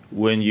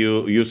when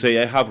you say,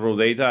 I have raw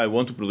data, I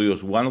want to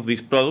produce one of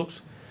these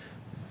products,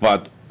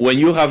 but when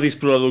you have these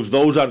products,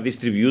 those are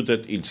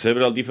distributed in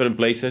several different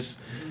places,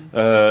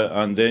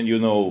 and then, you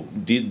know,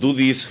 do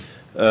this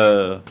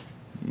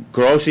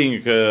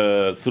crossing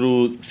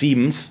through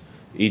themes,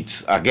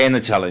 it's again a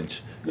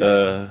challenge.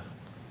 Yeah.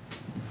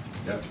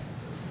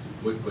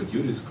 What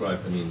you describe,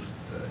 I mean,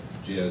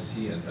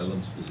 GRC and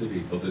LM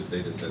specifically for this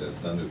data set has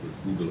done it with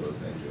Google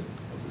Earth Engine,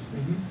 obviously.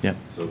 Mm-hmm. Yeah.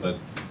 So, but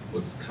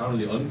what's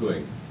currently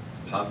ongoing,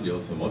 partly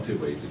also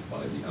motivated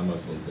by the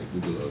Amazon's and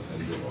Google Earth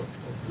Engine or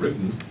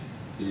Ribbon,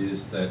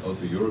 is that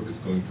also Europe is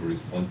going to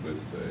respond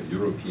with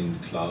European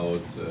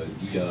cloud,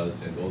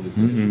 DIAS, and all these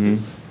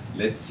initiatives.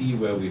 Let's see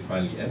where we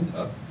finally end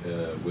up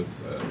with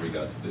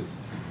regard to this.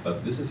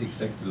 But this is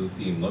exactly the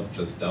theme, not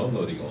just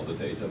downloading all the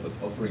data, but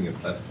offering a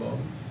platform,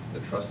 a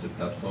trusted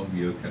platform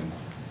where you can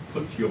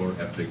put your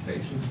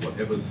applications,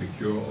 whatever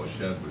secure or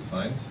shared with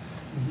science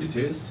it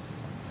is,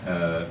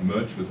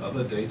 merge with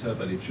other data,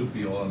 but it should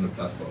be all on the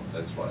platform.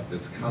 That's right.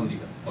 That's currently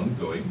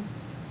ongoing.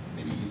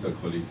 Maybe ESA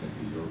colleagues and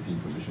the European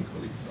Commission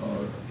colleagues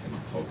can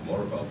talk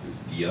more about this,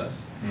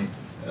 DIAS,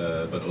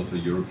 but also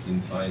European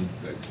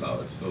Science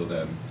Cloud. So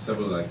there are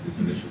several like these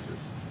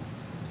initiatives.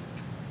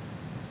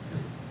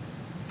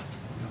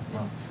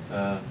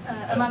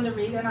 Amanda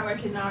Regan, I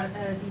work in our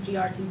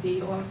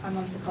DGRTD, or I'm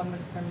on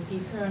secondment from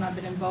ESA, and I've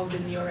been involved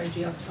in the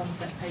EuroGEOSS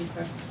concept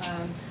paper.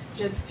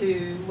 Just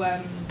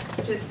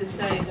to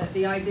say that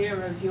the idea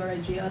of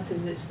EuroGEOSS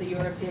is it's the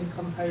European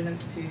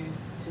component to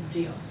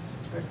GEOSS,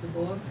 first of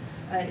all.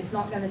 It's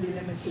not going to be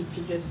limited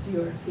to just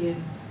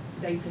European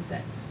data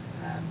sets.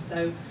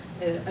 So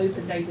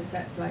open data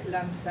sets like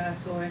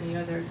Landsat or any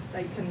others,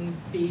 they can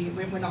be,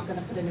 we're not going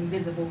to put an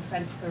invisible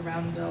fence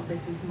around, oh,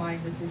 this is mine,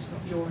 this is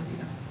not yours, you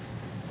know.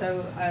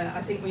 So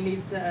I think we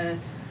need,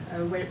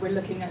 we're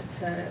looking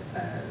at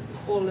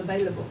all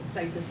available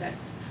data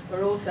sets.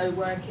 We're also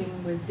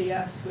working with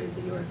DIAS, with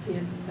the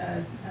European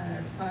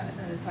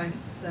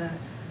Science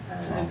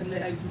open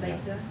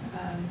data.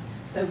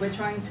 So we're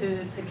trying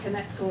to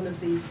connect all of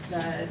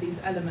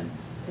these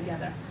elements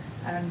together.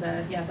 And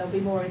yeah, there'll be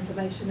more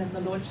information in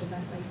the launch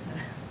event later.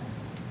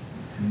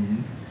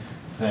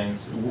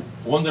 Thanks.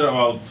 Wonder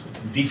about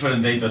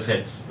different data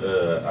sets.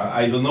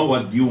 I don't know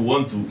what you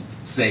want to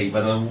say,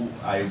 but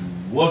I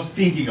was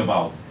thinking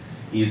about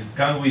is,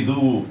 can we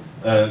do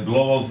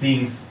global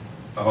things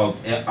about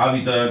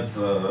habitats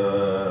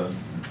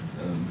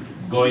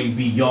going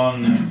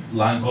beyond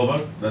land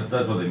cover?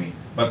 That's what I mean.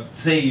 But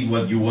say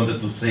what you wanted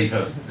to say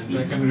first.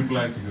 I can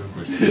reply to your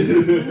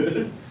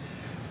question.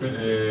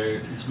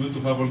 it's good to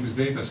have all these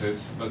data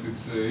sets, but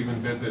it's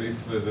even better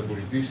if the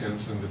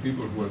politicians and the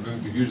people who are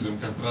going to use them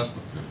can trust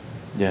them.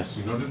 Yes.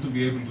 In order to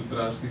be able to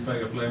trust, if I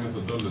apply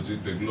methodology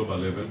to a global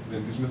level,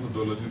 then this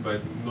methodology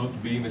might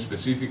not be in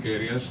specific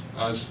areas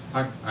as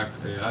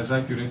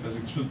accurate as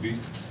it should be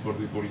for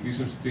the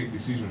politicians to take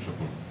decisions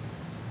upon.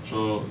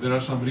 So there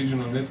are some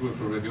regional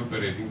networks already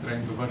operating,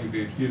 trying to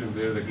validate here and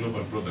there the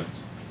global products.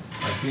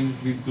 I think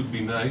it could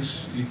be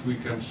nice if we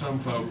can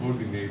somehow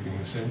coordinate, in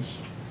a sense,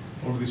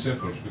 all these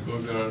efforts,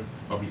 because there are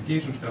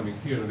publications coming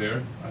here and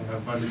there. I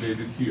have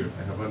validated here,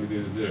 I have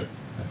validated there,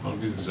 I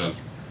found these results.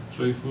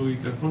 So if we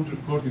can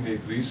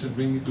coordinate this and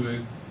bring it to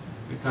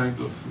a kind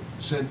of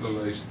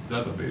centralized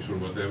database or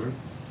whatever,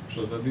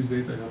 so that this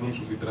data can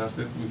also be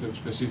trusted with a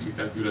specific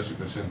accuracy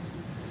percentage.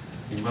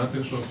 In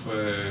matters of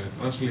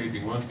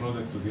translating one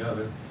product to the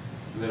other,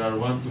 there are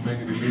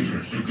one-to-many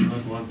relations. It's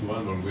not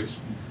one-to-one always,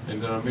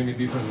 and there are many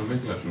different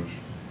nomenclatures.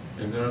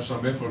 And there are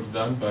some efforts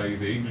done by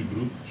the Eagle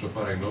Group, so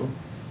far I know,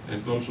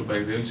 and also by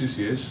the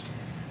LCCS,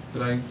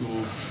 trying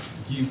to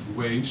give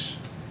ways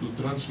to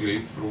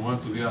translate from one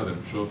to the other,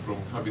 so from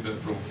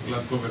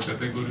flood cover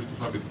categories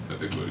to habitat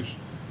categories,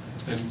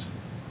 and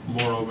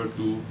moreover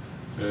to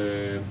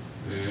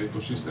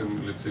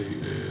ecosystem, let's say,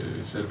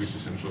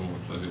 services and so on,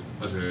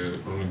 as a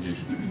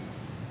prolongation.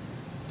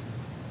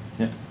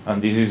 Yeah,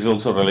 and this is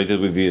also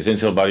related with the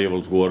essential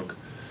variables work,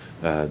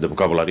 the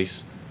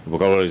vocabularies. The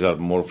vocabularies are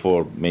more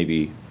for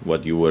maybe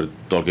what you were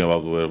talking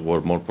about were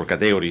more for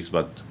categories,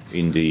 but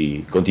in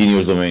the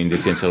continuous domain, the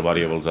essential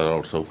variables are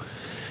also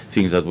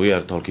things that we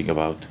are talking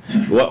about.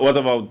 What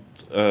about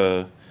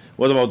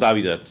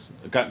habitats?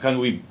 Can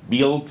we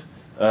build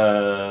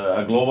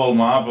a global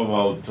map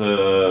about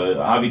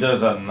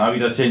habitats and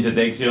habitat change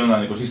detection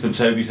and ecosystem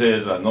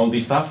services and all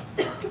this stuff?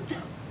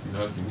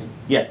 You're asking me?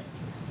 Yeah.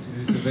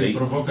 It's a very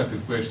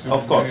provocative question.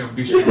 Of course. Very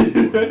ambitious.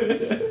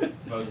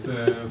 But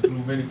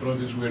through many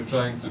projects we are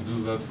trying to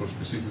do that for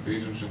specific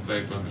reasons and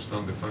try to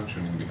understand the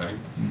functioning behind.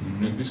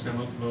 Mm-hmm. And this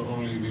cannot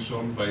only be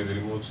solved by the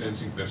remote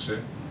sensing per se.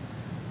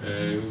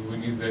 We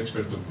need the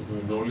expert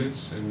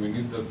knowledge, and we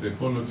need that the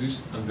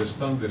ecologists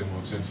understand the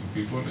remote sensing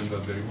people, and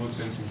that the remote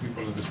sensing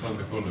people understand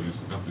the ecologists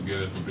to come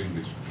together to bring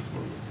this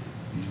forward.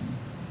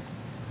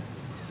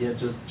 Yeah,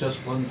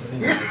 just one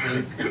thing. I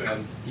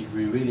think if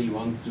we really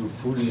want to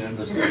fully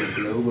understand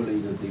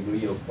globally the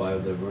degree of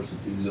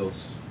biodiversity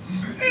loss,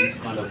 these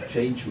kind of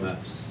change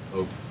maps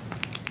of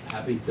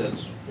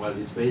habitats, well,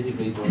 it's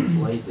basically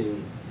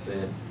translating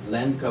the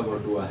land cover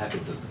to a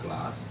habitat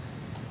class.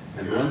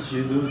 And once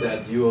you do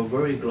that, you are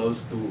very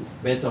close to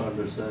better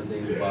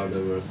understanding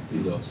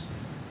biodiversity loss.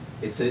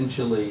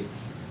 Essentially,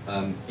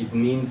 it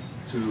means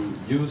to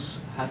use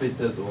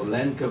habitat or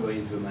land cover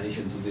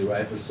information to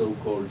derive a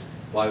so-called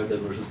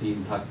biodiversity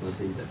impactness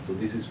index. So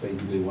this is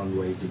basically one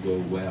way to go,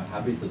 where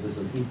habitat is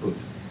an input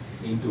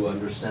into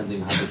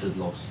understanding habitat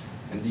loss.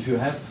 And if you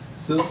have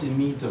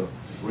 30-meter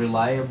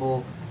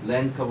reliable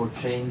land cover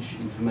change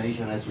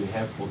information as we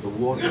have for the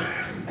water,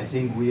 I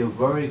think we are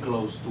very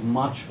close to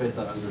much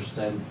better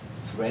understand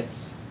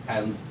threats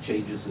and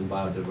changes in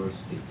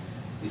biodiversity,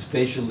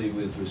 especially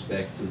with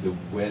respect to the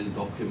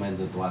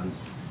well-documented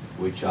ones,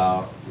 which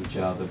are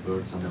the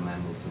birds and the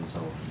mammals and so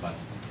on. But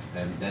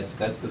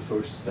that's the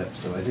first step.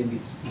 So I think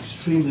it's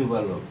extremely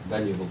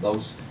valuable,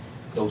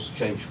 those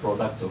change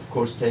products, of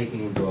course,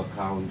 taking into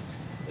account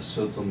a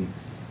certain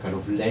kind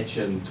of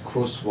legend,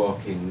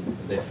 crosswalking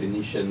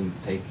definition,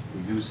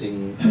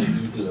 using the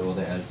Eagle or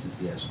the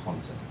LCCS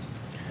concept.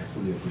 I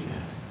fully agree.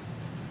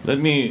 Let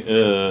me,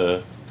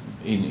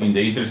 in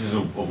the interest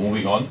of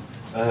moving on,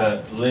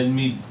 let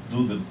me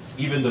do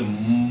even the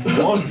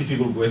most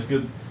difficult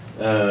question.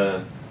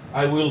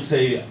 I will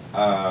say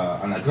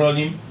an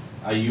acronym,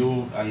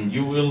 and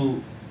you will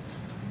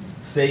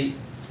say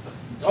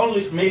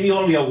maybe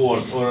only a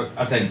word or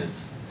a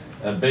sentence,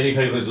 a very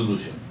high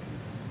resolution.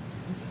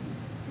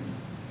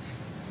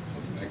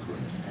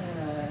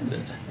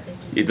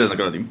 It's an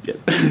acronym, yeah.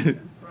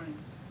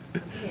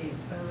 Okay,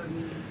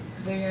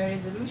 the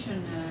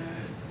resolution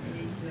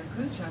is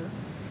crucial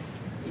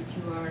if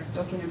you are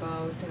talking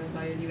about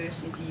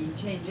biodiversity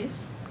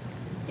changes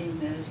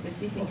in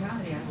specific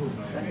areas,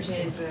 such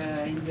as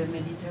in the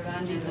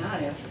Mediterranean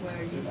areas,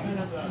 where you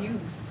cannot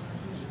use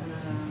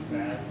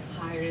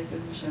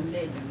high-resolution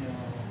data.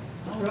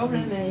 The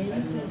problem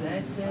is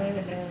that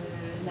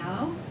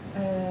now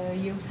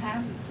you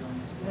have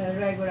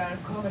regular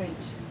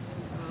coverage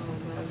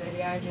of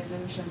very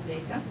high-resolution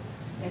data,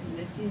 and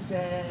this is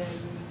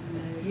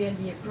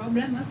really a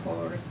problem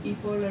for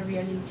people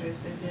really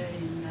interested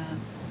in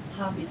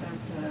habitat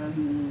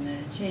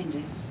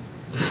changes.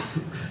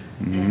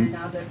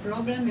 Another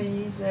problem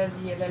is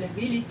the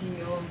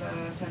availability of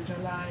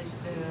centralized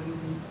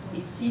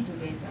in situ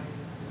data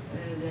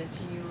that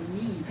you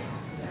need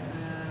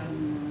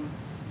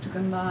to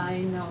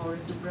combine or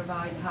to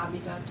provide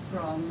habitat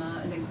from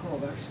land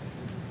covers.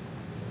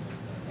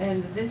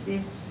 And this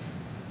is,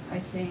 I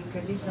think,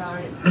 these are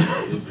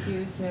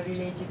issues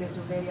related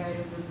to very high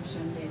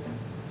resolution data.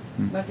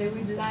 But I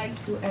would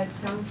like to add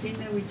something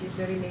which is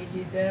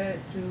related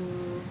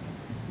to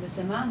the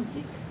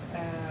semantic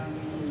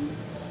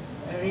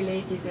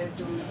related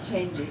to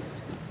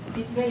changes. It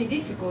is very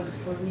difficult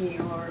for me,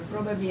 or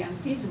probably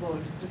unfeasible,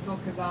 to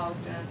talk about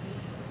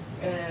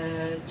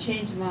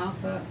change map,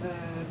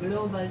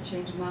 global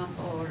change map,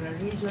 or a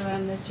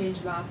regional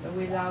change map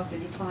without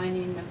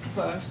defining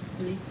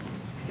firstly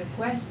the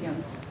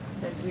questions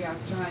that we are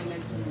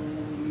trying to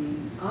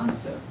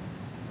answer.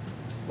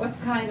 What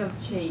kind of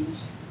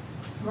change?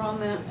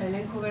 From a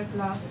Lancover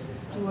class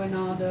to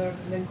another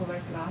Lancover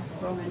class,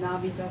 from an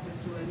habitat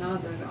to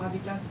another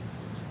habitat,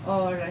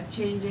 or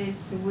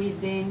changes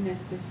within a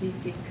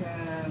specific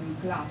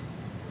class,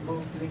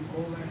 both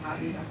Lancover,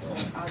 habitat, or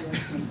other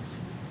things.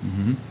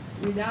 Mm-hmm.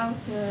 Without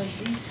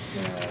this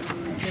the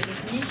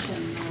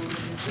definition of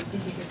the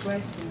specific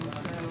questions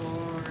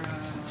or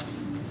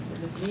the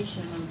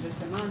definition of the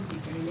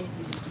semantic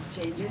related to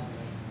changes,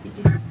 it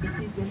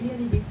is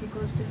really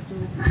difficult to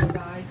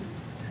provide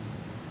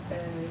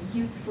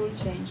useful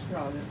change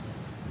products.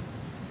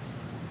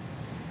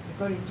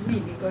 According to me,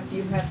 because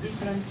you have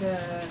different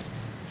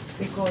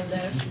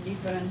stakeholders,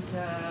 different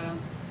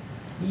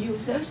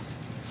users,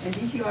 and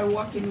if you are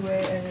working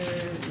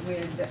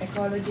with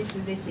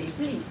ecologists, they say,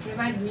 please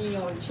provide me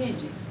all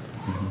changes.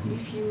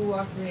 If you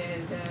work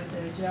with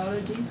the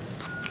geologists,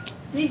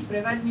 please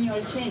provide me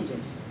all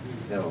changes.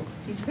 So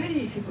it's very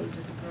difficult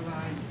to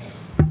provide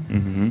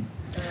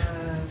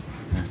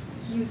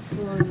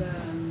useful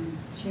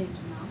change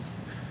now,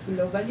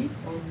 globally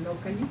or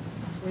locally,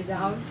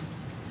 without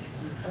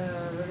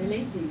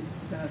relating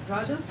the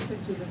products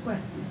to the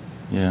question.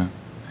 Yeah.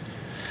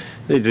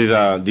 This is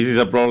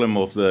a problem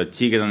of the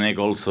chicken and egg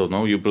also,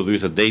 no? You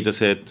produce a data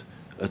set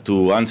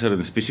to answer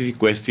a specific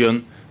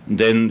question,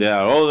 then there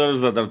are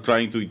others that are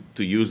trying to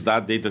use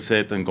that data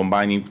set and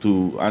combine it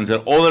to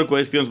answer other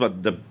questions,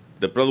 but the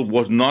product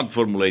was not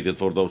formulated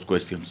for those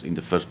questions in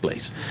the first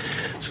place.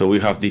 So we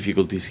have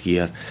difficulties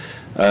here.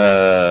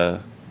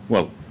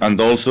 Well, and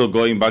also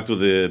going back to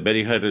the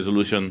very high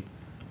resolution,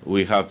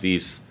 we have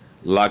this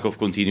lack of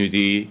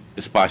continuity,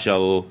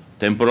 spatial,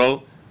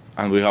 temporal,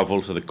 and we have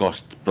also the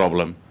cost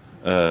problem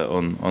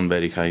on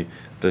very high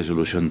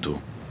resolution too.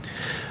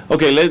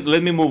 Okay,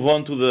 let me move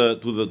on to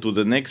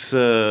the next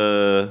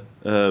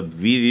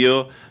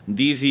video.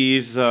 This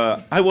is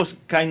I was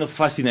kind of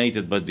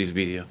fascinated by this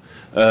video.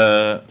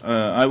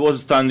 I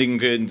was standing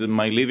in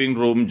my living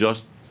room,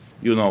 just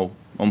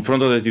on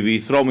front of the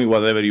TV. Throw me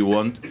whatever you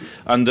want,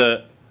 and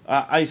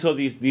I saw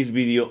this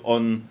video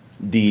on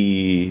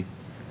the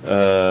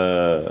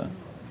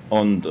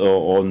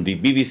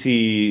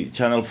BBC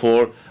Channel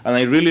 4, and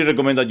I really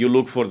recommend that you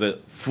look for the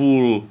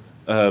full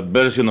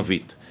version of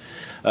it.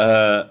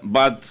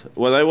 But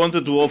what I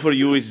wanted to offer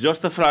you is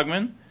just a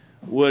fragment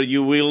where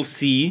you will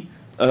see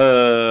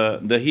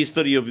the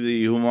history of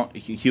the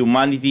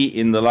humanity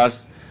in the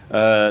last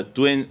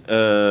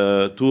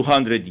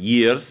 200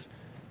 years,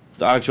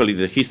 actually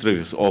the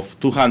history of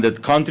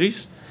 200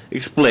 countries,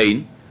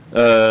 explained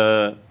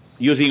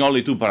using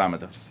only 2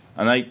 parameters.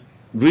 And I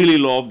really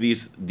love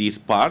this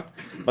part.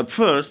 But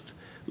first,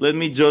 let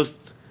me just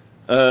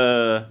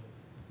offer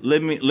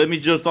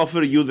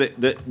you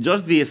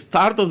just the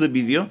start of the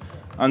video,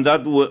 and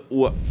that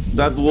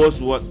was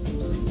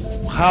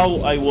how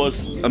I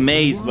was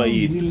amazed by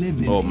it. We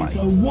live in oh my! is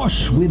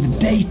awash with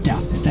data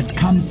that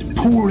comes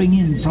pouring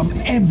in from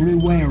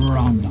everywhere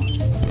around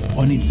us.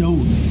 On its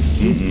own,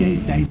 this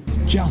data is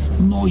just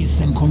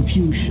noise and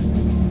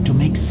confusion. To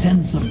make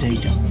sense of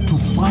data, to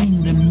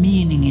find the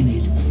meaning in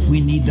it,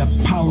 we need the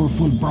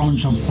powerful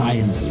branch of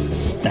science,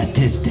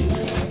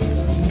 statistics.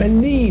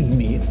 Believe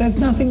me, there's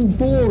nothing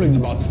boring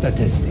about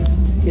statistics,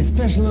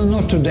 especially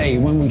not today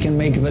when we can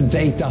make the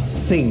data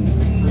sing.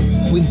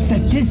 With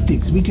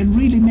statistics, we can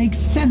really make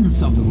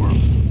sense of the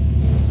world.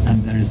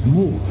 And there is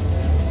more.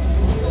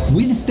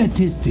 With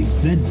statistics,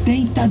 the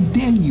data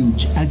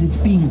deluge, as it's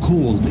being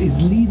called,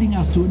 is leading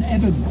us to an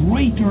ever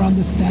greater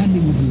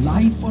understanding of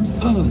life on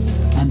Earth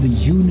and the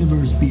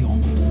universe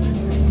beyond.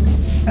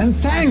 And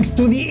thanks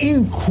to the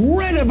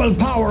incredible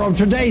power of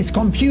today's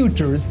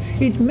computers,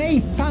 it may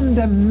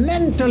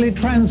fundamentally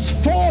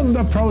transform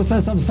the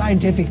process of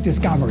scientific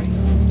discovery.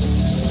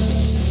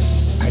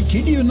 I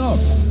kid you not,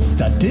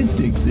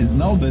 statistics is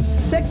now the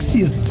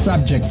sexiest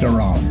subject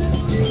around.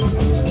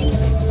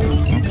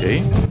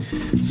 Okay,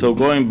 so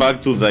going back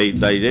to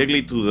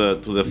directly to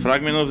the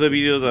fragment of the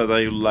video that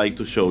I would like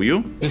to show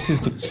you. This is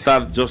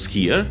start just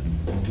here.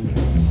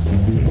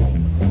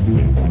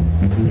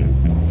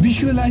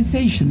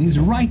 Visualization is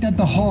right at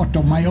the heart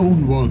of my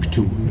own work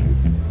too.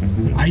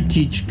 I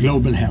teach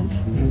global health.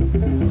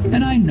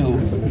 And I know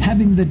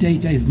having the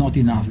data is not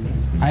enough.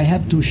 I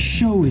have to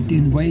show it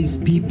in ways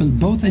people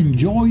both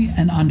enjoy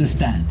and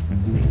understand.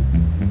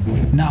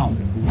 Now,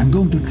 I'm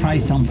going to try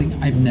something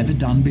I've never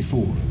done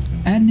before.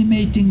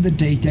 Animating the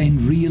data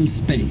in real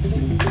space,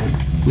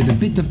 with a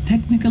bit of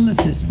technical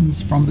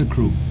assistance from the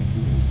crew.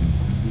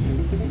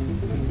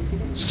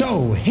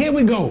 So, here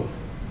we go.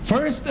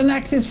 First, an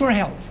axis for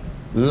health.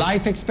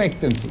 Life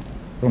expectancy,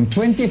 from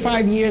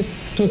 25 years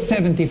to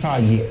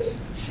 75 years.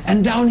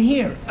 And down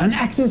here, an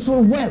axis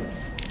for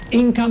wealth,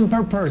 income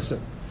per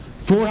person,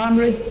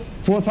 $400,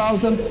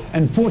 $4,000,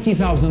 and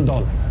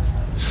 $40,000.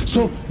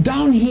 So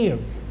down here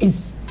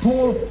is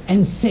poor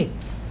and sick,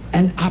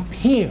 and up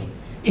here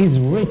is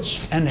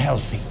rich and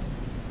healthy.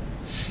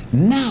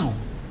 Now,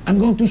 I'm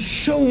going to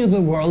show you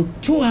the world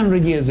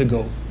 200 years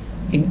ago,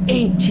 in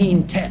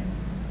 1810.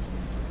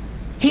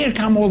 Here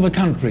come all the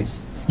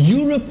countries.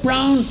 Europe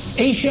brown,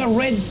 Asia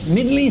red,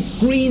 Middle East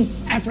green,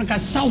 Africa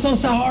south of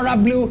Sahara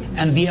blue,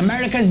 and the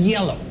Americas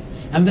yellow.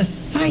 And the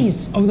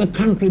size of the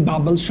country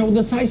bubbles show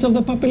the size of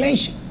the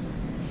population.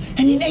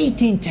 And in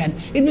 1810,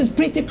 it was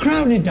pretty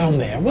crowded down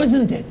there,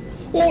 wasn't it?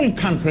 All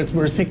countries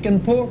were sick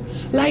and poor.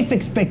 Life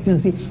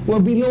expectancy were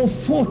below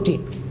 40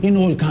 in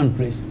all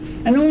countries.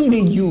 And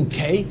only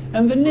UK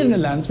and the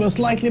Netherlands were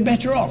slightly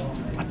better off,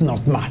 but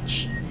not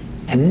much.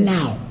 And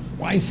now,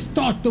 why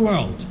start the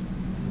world?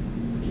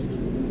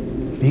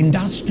 The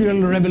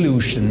Industrial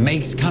Revolution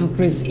makes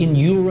countries in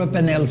Europe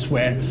and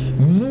elsewhere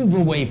move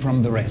away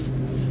from the rest.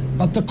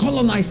 But the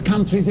colonized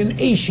countries in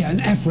Asia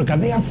and Africa,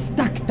 they are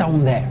stuck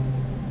down there.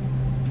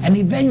 And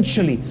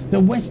eventually, the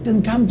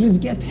Western countries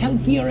get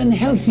healthier and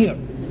healthier.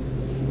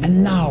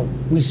 And now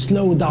we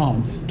slow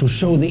down to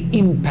show the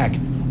impact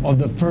of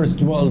the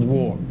First World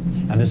War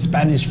and the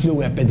Spanish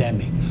flu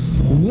epidemic.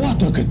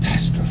 What a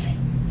catastrophe!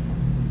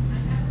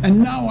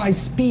 And now I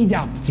speed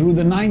up through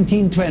the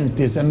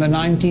 1920s and the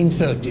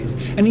 1930s.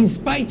 And in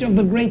spite of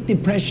the Great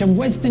Depression,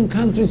 Western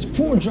countries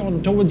forge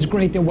on towards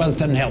greater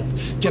wealth and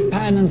health.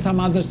 Japan and some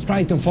others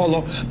try to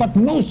follow, but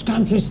most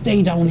countries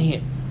stay down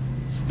here.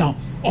 Now,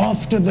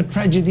 after the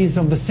tragedies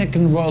of the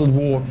Second World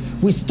War,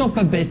 we stop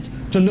a bit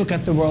to look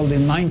at the world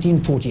in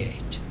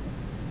 1948.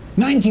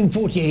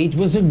 1948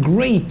 was a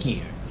great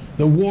year.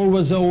 The war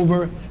was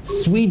over,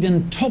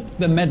 Sweden topped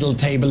the medal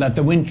table at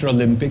the Winter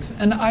Olympics,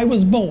 and I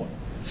was born.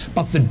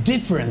 But the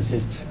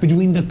differences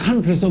between the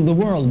countries of the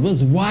world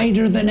was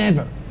wider than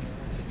ever.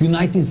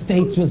 United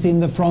States was in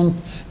the front,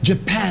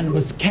 Japan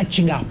was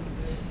catching up.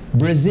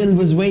 Brazil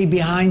was way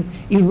behind,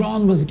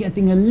 Iran was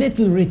getting a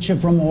little richer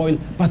from oil,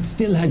 but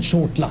still had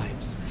short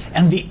lives.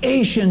 And the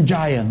Asian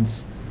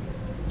giants,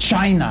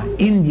 China,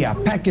 India,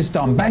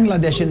 Pakistan,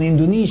 Bangladesh and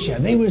Indonesia,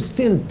 they were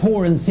still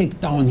poor and sick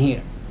down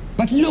here.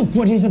 But look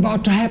what is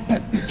about to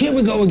happen. Here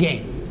we go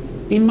again.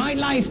 In my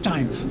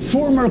lifetime,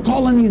 former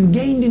colonies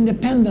gained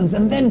independence,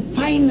 and then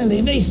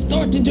finally they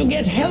started to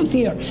get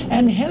healthier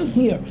and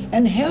healthier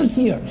and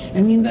healthier.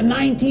 And in the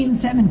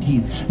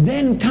 1970s,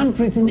 then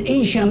countries in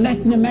Asia and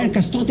Latin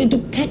America started to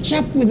catch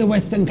up with the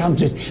Western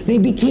countries. They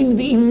became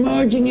the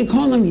emerging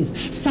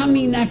economies. Some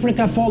in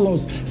Africa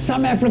follows.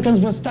 Some Africans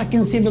were stuck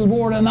in civil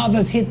war and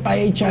others hit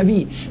by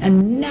HIV.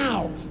 And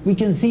now we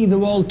can see the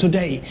world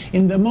today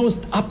in the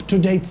most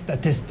up-to-date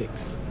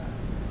statistics.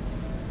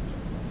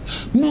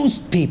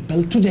 Most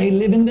people today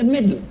live in the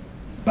middle,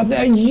 but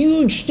there are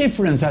huge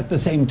differences at the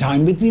same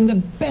time between the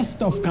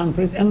best of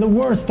countries and the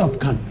worst of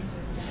countries.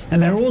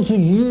 And there are also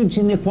huge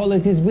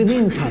inequalities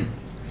within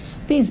countries.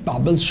 These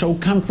bubbles show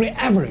country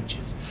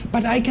averages,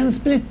 but I can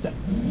split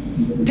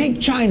them. Take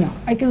China,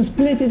 I can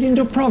split it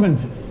into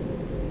provinces.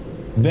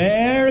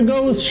 There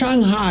goes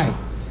Shanghai.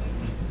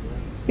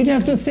 It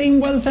has the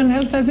same wealth and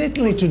health as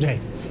Italy today.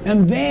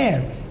 And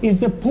there is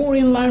the poor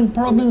inland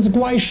province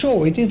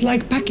Guizhou. It is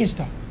like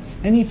Pakistan.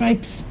 And if I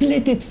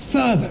split it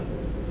further,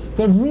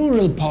 the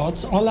rural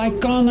parts are like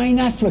Ghana in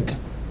Africa.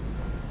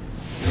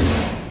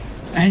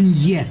 And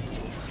yet,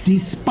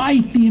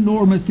 despite the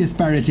enormous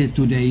disparities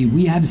today,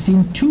 we have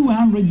seen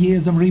 200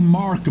 years of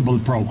remarkable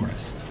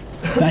progress.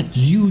 That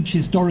huge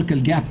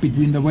historical gap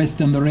between the West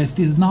and the rest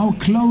is now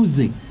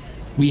closing.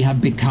 We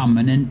have become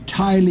an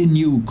entirely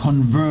new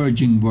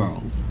converging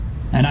world.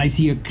 And I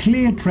see a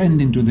clear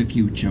trend into the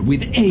future.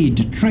 With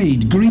aid,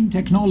 trade, green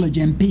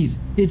technology and peace,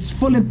 it's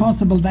fully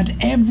possible that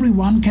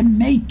everyone can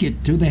make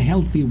it to the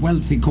healthy,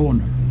 wealthy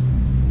corner.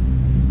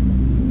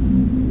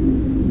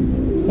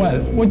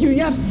 Well, what you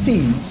just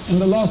seen in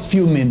the last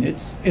few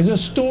minutes is a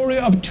story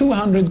of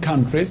 200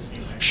 countries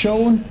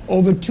shown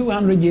over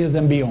 200 years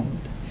and beyond.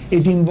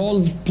 It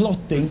involved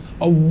plotting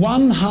of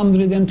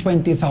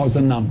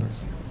 120,000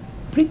 numbers.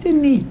 Pretty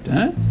neat,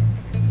 huh?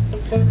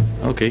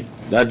 Okay,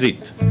 that's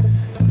it.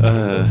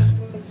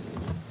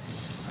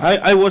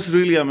 I was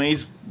really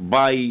amazed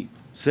by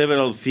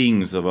several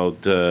things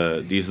about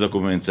this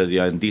documentary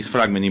and this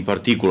fragment in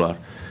particular.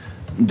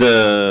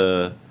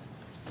 The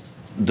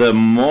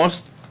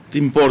most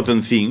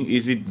important thing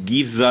is it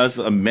gives us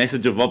a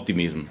message of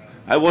optimism.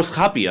 I was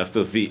happy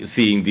after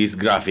seeing this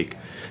graphic.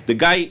 The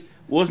guy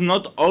was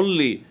not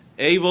only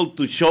able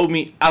to show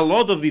me a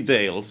lot of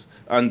details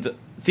and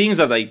things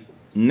that I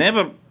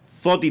never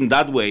thought in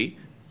that way,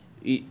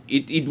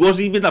 it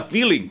was even a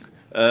feeling.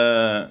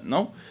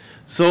 No?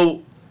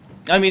 So,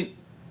 I mean,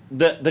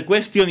 the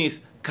question is,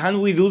 can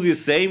we do the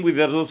same with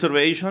Earth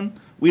observation?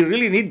 We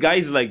really need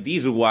guys like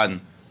this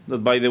one,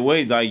 that by the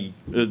way died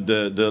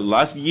the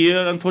last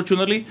year,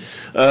 unfortunately.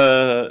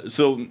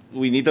 So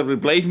we need a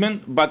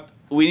replacement, but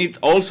we need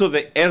also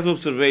the Earth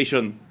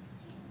observation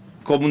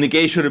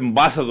communication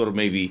ambassador,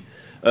 maybe,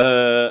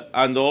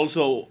 and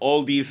also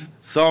all these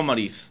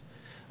summaries.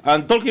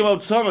 And talking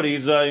about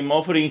summaries, I'm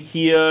offering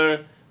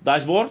here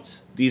dashboards.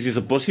 This is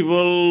a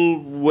possible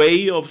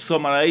way of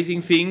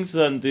summarizing things,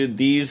 and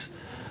these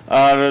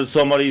are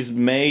summaries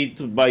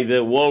made by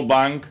the World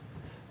Bank.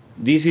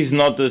 This is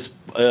not a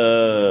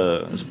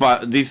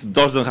this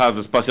doesn't have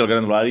a spatial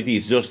granularity.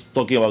 It's just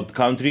talking about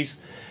countries,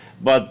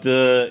 but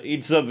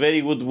it's a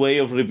very good way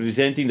of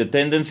representing the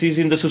tendencies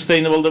in the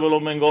Sustainable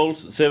Development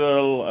Goals.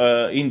 Several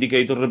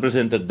indicators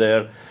represented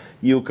there.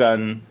 You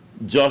can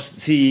just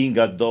seeing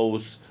at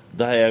those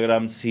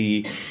diagrams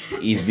see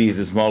if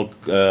these small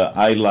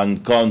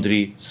island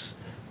countries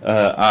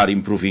are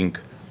improving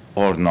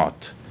or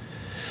not.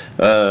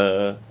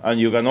 And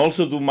you can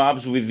also do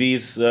maps with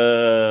this,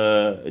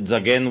 it's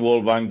again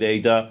World Bank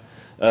data,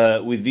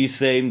 with this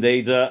same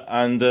data,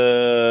 and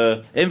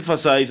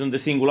emphasize on the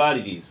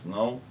singularities.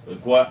 No?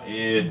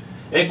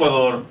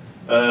 Ecuador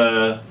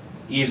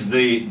is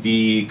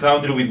the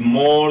country with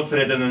more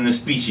threatened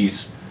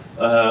species,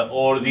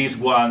 or this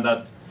one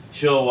that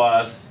show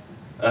us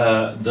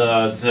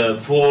that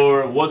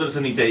for water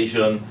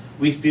sanitation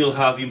we still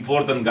have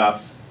important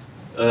gaps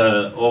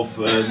of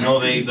no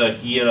data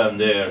here and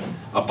there,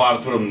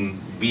 apart from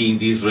being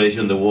this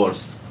region the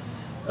worst.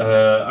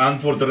 And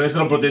for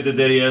terrestrial protected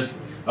areas,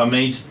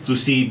 amazed to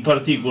see in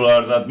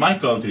particular that my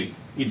country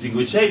is in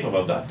good shape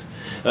about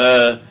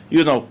that.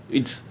 You know,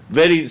 it's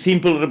very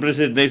simple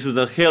representations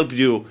that help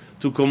you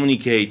to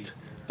communicate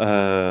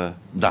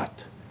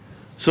that.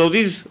 So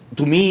this,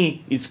 to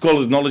me, it's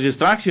called knowledge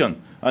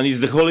extraction, and it's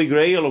the holy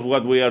grail of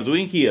what we are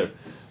doing here.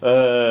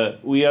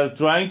 We are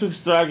trying to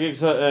extract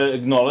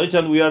knowledge,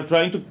 and we are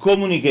trying to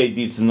communicate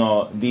this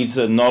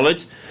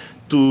knowledge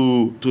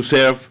to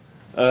serve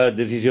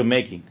decision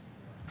making.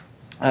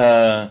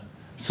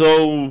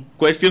 So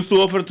questions to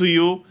offer to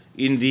you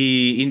in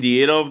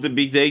the era of the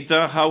big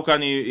data: how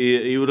can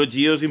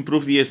EuroGEOSS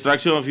improve the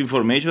extraction of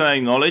information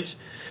and knowledge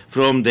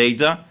from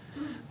data?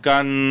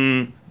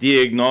 Can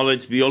the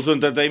knowledge be also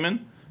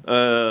entertainment?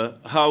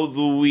 How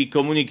do we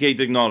communicate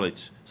the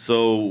knowledge?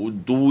 So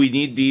do we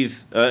need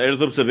these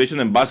Earth observation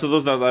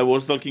ambassadors that I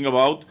was talking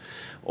about,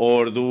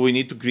 or do we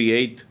need to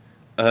create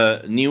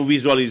new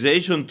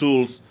visualization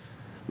tools?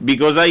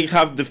 Because I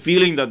have the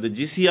feeling that the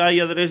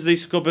GCI addressed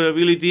this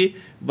comparability,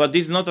 but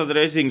it's not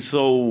addressing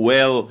so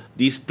well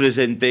this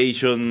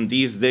presentation,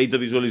 this data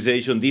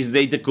visualization, this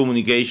data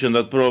communication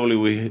that probably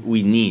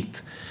we need.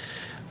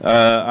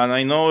 And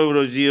I know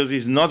EuroGEOSS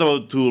is not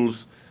about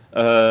tools,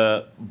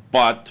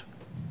 but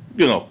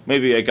you know,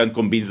 maybe I can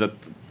convince that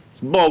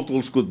small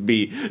tools could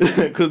be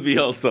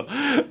also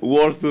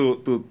worth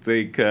to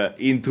take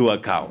into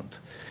account.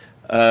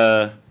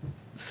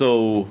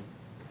 So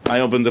I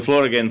open the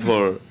floor again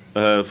for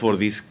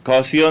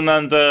discussion,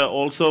 and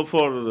also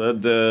for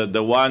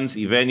the ones,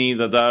 if any,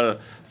 that are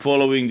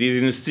following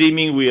this in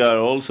streaming. We are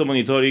also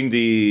monitoring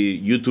the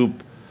YouTube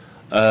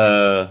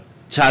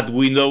chat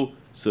window.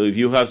 So if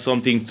you have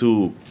something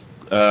to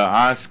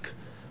ask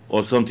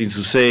or something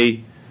to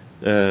say,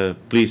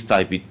 please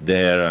type it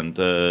there, and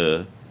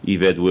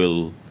Yvette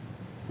will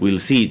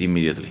see it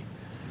immediately.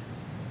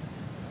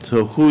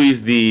 So who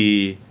is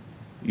the,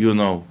 you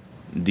know,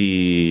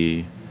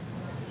 the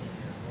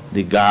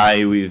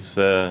guy with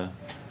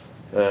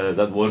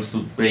that wants to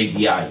break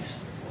the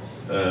ice?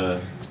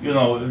 You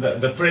know,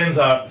 the friends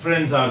are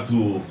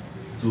to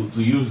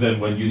use them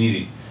when you need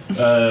it.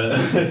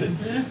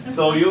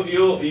 So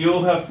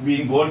you have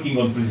been working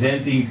on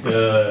presenting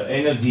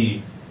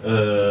energy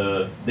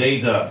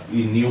data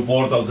in new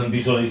portals and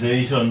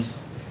visualizations,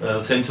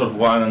 Sensor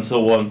One and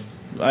so on.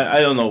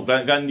 I don't know.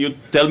 Can you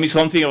tell me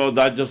something about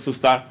that just to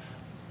start?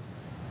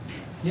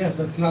 Yes,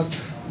 that's not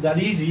that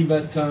easy,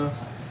 but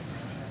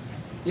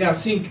yeah, I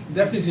think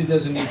definitely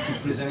there's a need to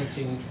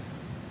presenting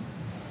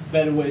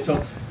better way.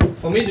 So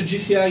for me, the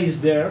GCI is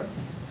there.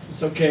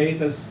 It's okay. It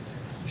has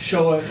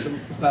shown us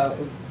about,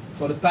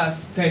 for the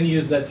past 10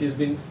 years that it's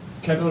been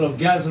capable of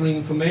gathering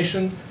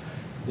information.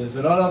 There's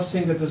a lot of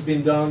things that has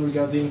been done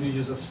regarding the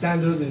use of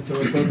standard,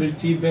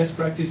 interoperability, best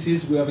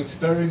practices. We have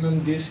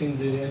experimented this in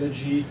the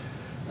energy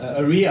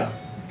area,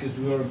 because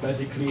we were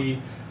basically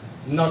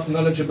not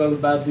knowledgeable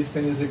about this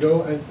 10 years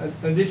ago,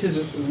 and this is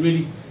a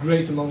really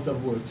great amount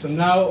of work. So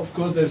now, of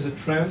course, there's a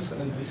trend,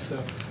 and this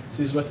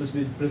is what has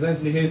been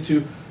presented here,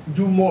 to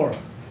do more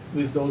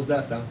with those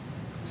data.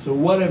 So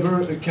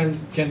whatever can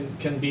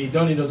be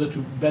done in order to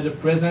better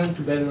present,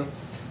 to better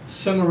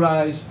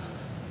summarize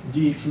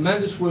the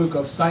tremendous work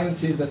of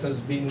scientists that has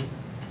been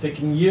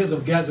taking years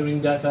of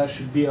gathering data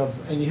should be of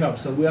any help.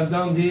 So we have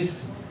done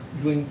this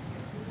doing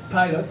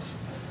pilots.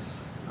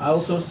 I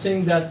also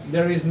think that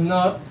there is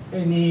not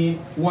any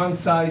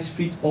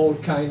one-size-fits-all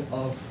kind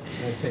of,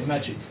 let's say,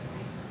 magic.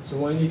 So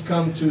when it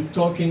comes to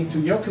talking to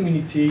your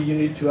community, you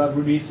need to have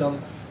really some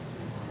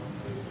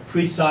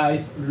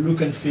precise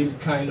look and feel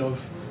kind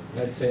of,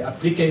 let's say,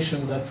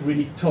 application that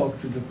really talk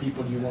to the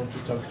people you want to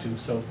talk to.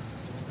 So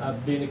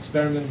I've been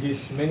experimenting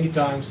this many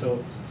times,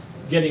 so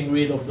getting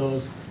rid of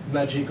those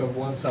magic of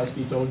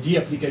one-size-fits-all, the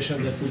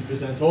application that will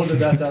present all the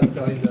data that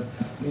are in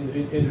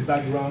the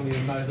background in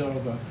a matter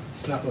of a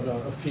snap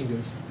of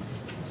fingers.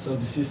 So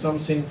this is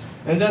something.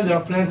 And then there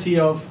are plenty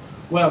of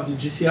well, the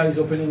GCI is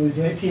opening with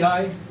an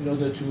API in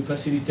order to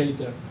facilitate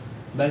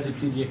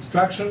basically the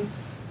extraction,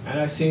 and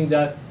I think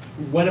that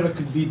whatever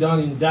could be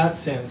done in that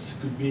sense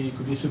could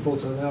be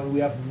supported. Now we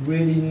have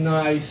really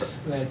nice,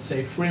 let's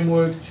say,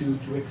 framework to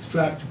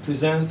extract, to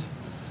present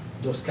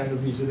those kind of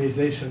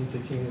visualization,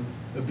 taking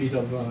a bit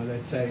of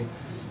let's say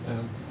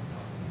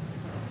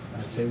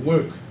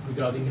work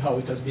regarding how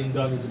it has been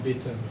done is a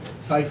bit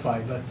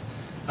sci-fi, but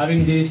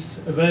having this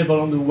available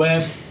on the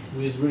web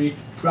with really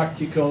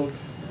practical,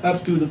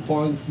 up to the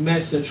point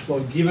message for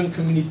a given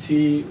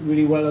community,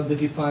 really well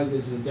identified,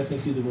 is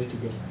definitely the way to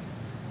go.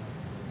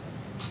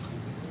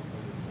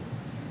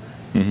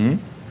 Mm-hmm.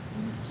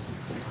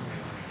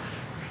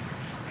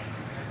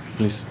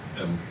 Please.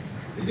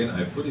 Again,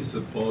 I fully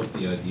support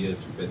the idea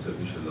to better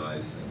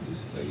visualize and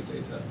display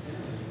data.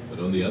 But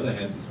on the other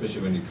hand,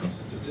 especially when it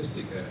comes to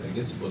statistics, I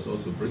guess it was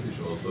also British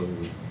author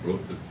who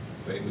wrote the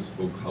famous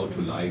book, How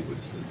to Lie with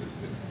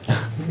Statistics.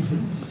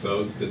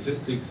 So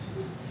statistics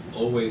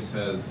always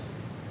has,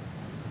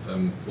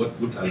 what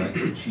would I like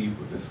to achieve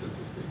with the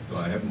statistics? So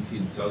I haven't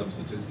seen seldom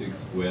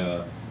statistics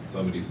where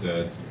somebody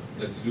said,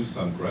 let's do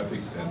some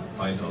graphics and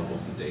find out what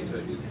the data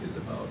is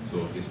about.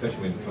 So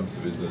especially when it comes to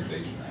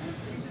visualization.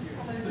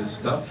 The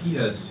stuff he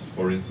has,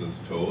 for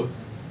instance, told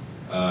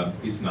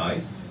is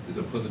nice, is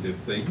a positive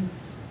thing,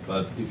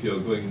 but if you're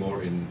going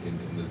more in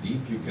the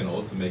deep, you can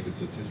also make a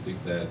statistic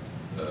that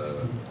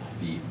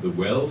the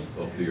wealth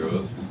of the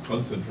earth is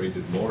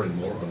concentrated more and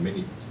more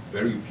on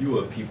very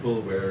fewer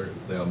people where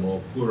there are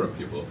more poorer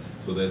people.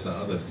 So there's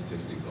other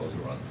statistics also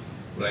around.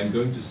 What I'm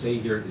going to say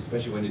here,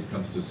 especially when it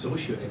comes to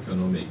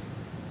socio-economic,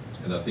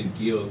 and I think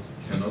GEOS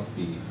cannot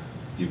be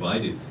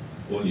divided,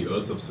 only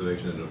Earth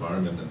observation and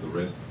environment, and the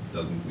rest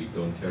we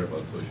don't care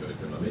about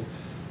socio-economic.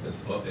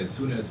 As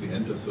soon as we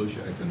enter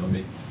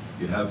socio-economic,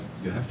 you have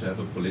to have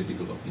a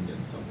political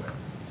opinion somewhere.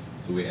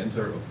 So we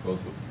enter, of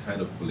course, a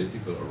kind of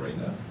political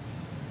arena.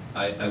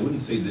 I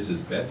wouldn't say this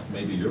is bad.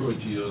 Maybe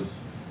EuroGEOS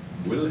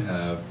will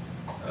have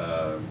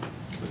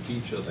the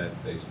feature that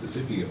they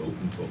specifically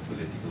open for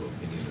political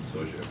opinion and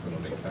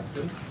socio-economic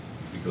factors,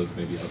 because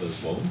maybe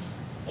others won't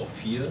or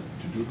fear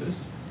to do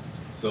this.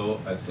 So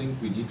I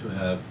think we need to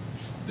have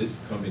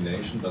this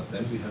combination, but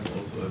then we have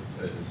also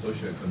a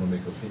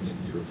socio-economic opinion,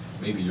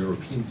 maybe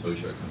European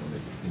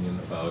socio-economic opinion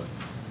about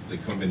the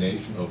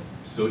combination of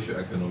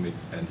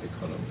socio-economics and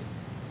economy.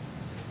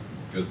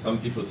 Because some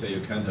people say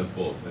you can't have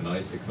both, a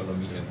nice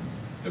economy and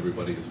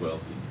everybody is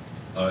wealthy.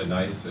 A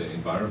nice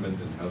environment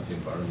and healthy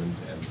environment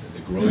and a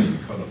growing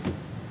economy.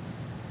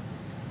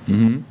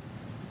 Mm-hmm.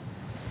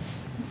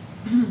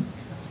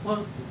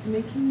 Well,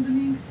 making the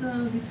links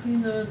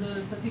between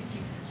the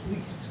statistics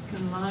which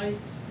can lie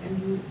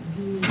and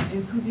the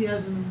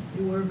enthusiasm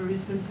you were very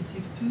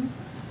sensitive to,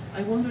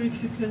 I wonder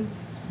if you can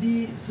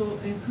be so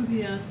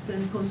enthusiastic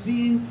and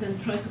convince and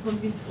try to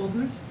convince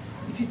others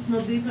if it's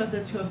not data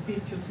that you have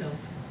built yourself.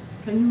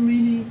 Can you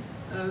really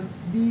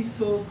be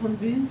so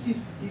convinced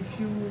if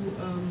you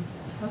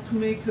have to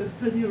make a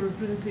study or a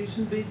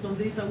presentation based on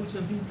data which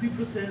have been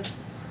pre-processed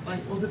by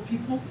other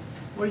people,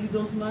 where you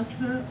don't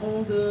master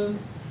all the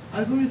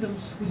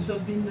algorithms which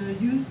have been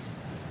used?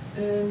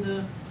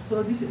 And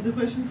so the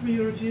question for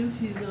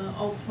EuroGEOS is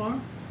how far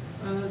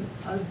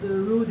as the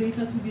raw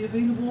data to be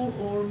available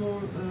or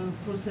more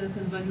processed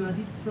and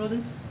value-added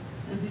products?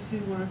 And this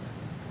is where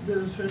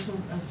the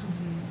threshold has to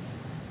be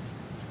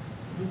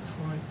looked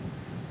for, I think.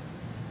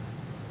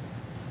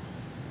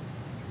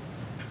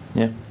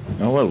 Yeah.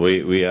 Oh, well,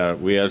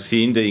 we are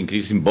seeing the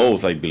increase in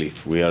both, I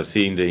believe. We are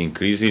seeing the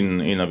increase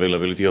in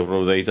availability of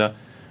raw data,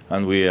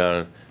 and we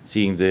are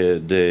seeing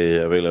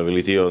the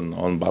availability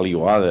on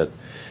value added.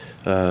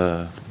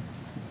 I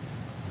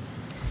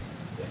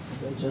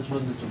just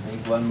wanted to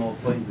make one more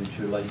point which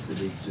relates a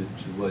bit to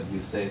what you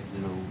said,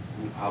 you know,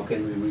 how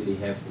can we really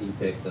have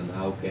impact and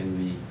how can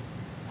we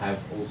have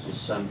also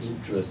some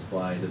interest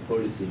by the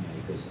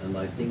policymakers. And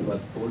I think what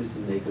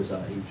policymakers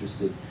are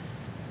interested,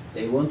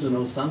 they want to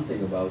know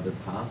something about the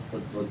past,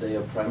 but what they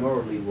are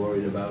primarily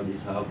worried about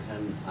is how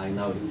can I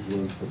now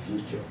influence the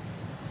future.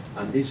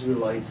 And this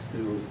relates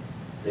to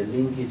the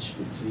linkage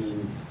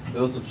between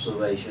Earth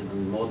observation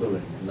and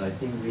modeling. And I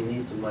think we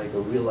need to make a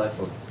real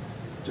effort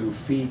to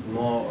feed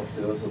more of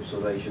the Earth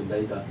observation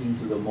data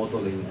into the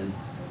modeling. And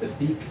the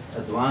big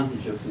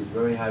advantage of this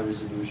very high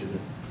resolution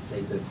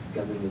data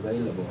becoming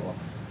available, or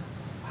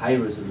high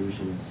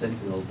resolution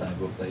Sentinel type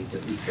of data,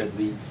 is that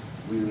we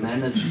will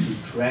manage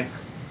to track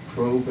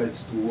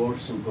progress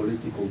towards some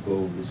political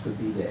goal. This could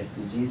be the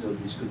SDGs, or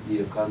this could be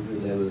a country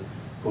level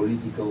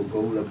political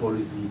goal a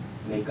policy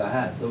maker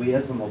has. So he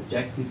has some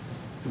objective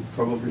to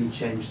probably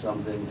change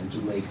something and to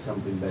make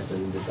something better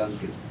in the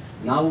country.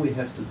 Now we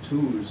have the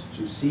tools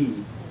to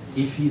see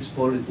if his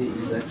policy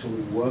is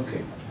actually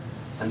working.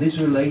 And this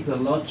relates a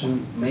lot to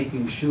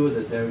making sure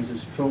that there is a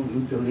strong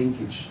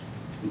interlinkage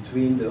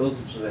between the Earth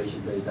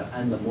observation data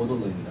and the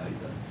modeling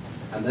data.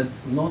 And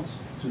that's not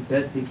to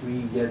that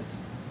degree yet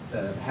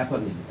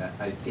happening,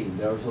 I think.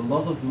 There's a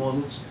lot of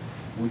models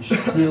which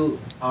still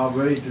are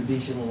very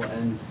traditional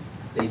and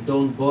they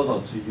don't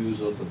bother to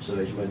use Earth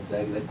observation, but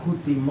there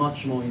could be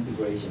much more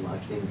integration, I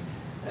think.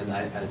 And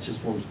I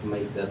just wanted to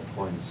make that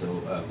point. So,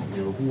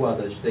 you know, who are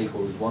the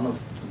stakeholders? One of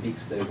the big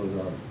stakeholders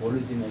are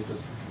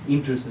policymakers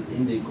interested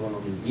in the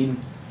economy, in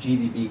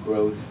GDP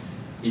growth.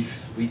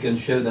 If we can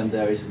show them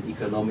there is an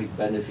economic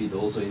benefit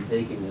also in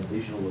taking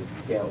additional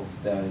care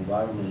of their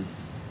environment,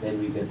 then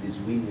we get this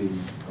win-win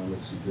kind of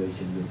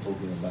situation we're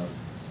talking about,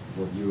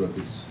 what Europe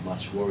is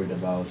much worried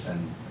about and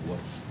what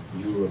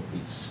Europe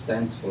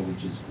stands for,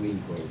 which is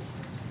green growth.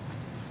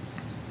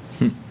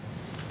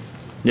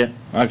 Yeah,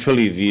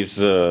 actually, this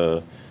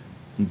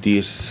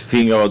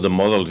thing about the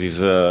models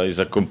is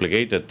a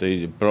complicated.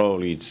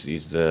 Probably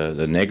it's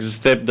the next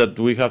step that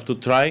we have to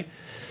try.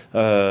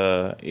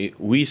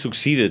 We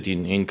succeeded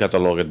in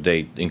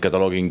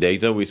cataloging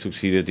data. We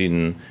succeeded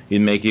in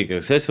making it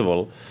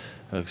accessible.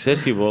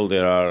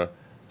 There are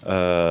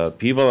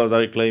people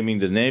that are claiming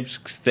the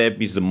next step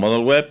is the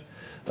model web.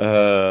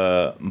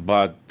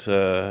 But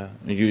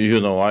you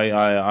know,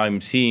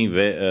 I'm seeing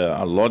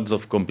lots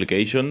of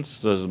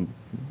complications.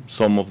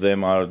 Some of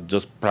them are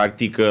just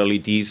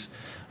practicalities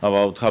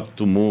about how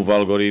to move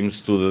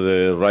algorithms to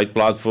the right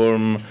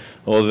platform.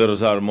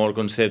 Others are more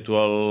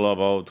conceptual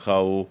about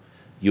how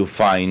you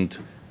find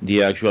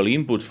the actual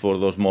inputs for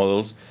those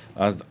models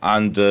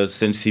and the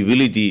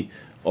sensibility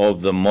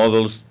of the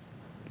models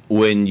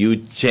when you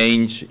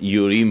change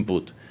your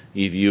input.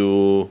 If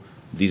you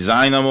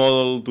design a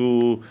model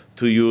to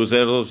use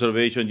Earth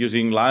observation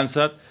using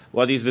Landsat,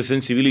 what is the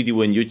sensibility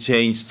when you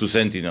change to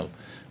Sentinel?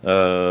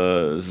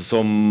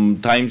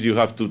 Sometimes you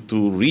have to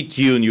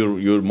retune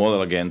your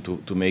model again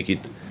to make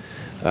it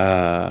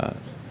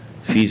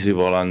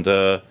feasible, and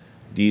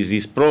this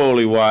is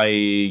probably why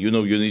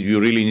you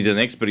really need an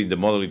expert in the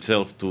model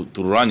itself to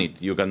run it.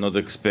 You cannot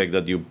expect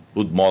that you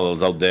put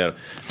models out there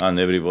and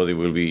everybody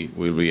will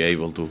be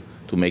able to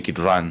make it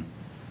run.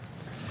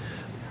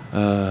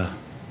 Yes,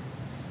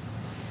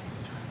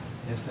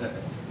 I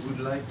would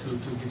like to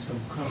give some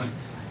comment.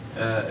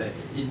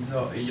 In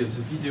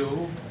the video,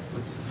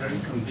 what is very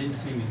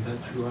convincing is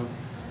that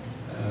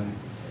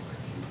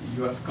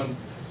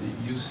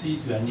you see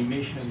the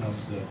animation of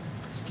the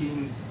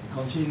skins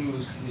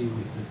continuously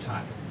with the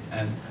time,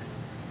 and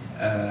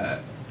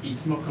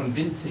it's more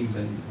convincing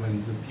than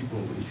when the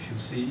people, if you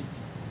see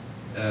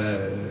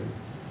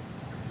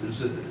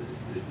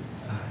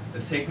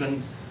the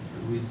sequence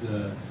with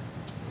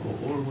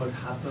all what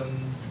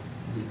happened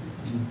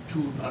in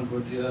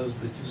 200 years,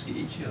 but you see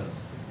each year.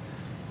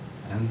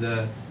 And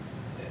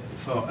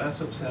for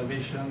Earth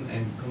observation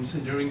and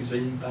considering the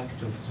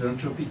impact of the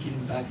anthropic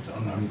impact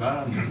on our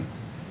environment,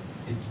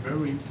 it's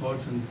very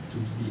important to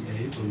be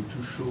able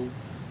to show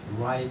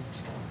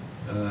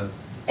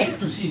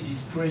to see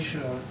this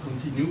pressure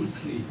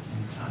continuously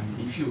in time.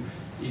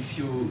 If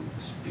you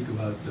speak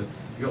about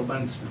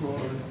urban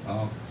sprawl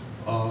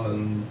or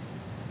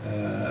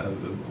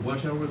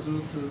water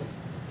resources,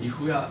 if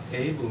we are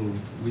able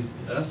with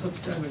Earth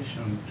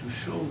observation to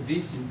show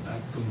this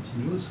impact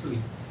continuously,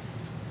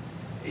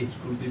 it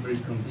could be very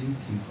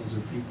convincing for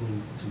the people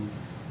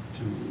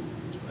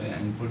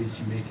and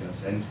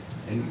policymakers. And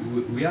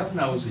we have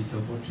now this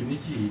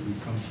opportunity with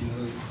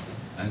Sentinel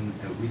and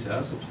with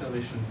Earth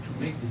observation to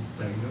make this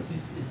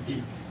diagnosis.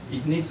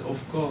 It needs, of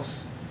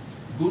course,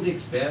 good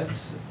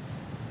experts.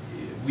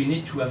 We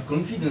need to have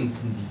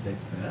confidence in these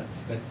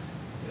experts, but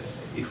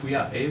if we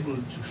are able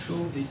to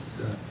show this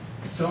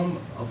some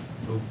of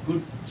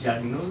good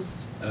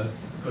diagnosis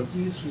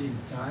continuously in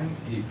time,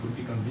 it will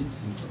be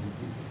convincing for the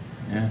people.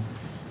 Yeah.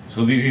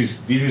 So this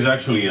is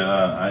actually,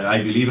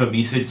 I believe, a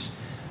message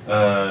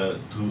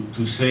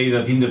to say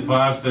that in the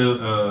past,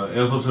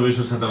 Earth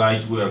observation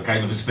satellites were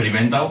kind of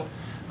experimental,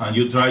 and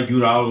you tried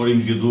your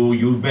algorithms, you do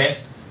your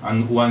best,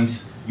 and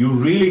once you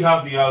really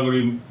have the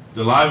algorithm,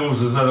 the life of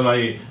the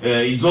satellite,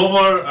 it's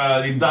over,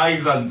 it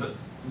dies, and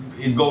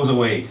it goes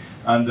away.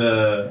 And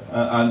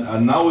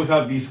now we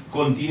have this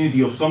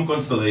continuity of some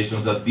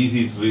constellations that this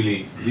is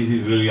really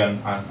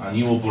a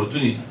new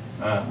opportunity,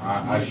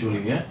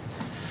 actually. Yeah.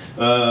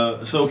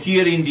 So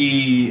here in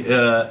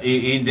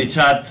the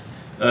chat,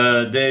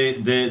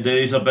 there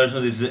is a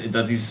person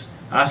that is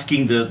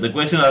asking the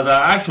question that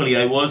actually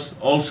I was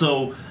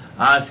also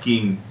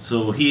asking.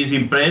 So he is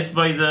impressed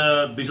by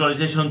the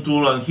visualization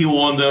tool, and he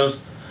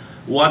wonders,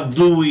 what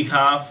do we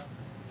have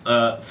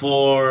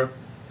for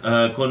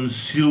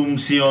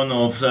consumption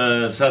of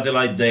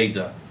satellite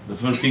data? The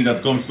first thing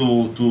that comes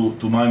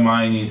to my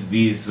mind is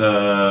this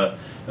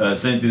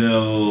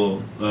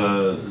Sentinel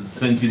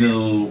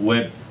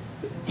web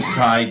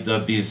site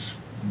that is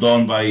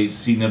done by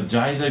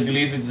Synergize, I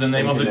believe it's the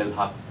name of it.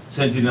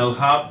 Sentinel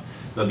Hub.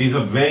 That is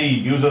a very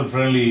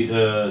user-friendly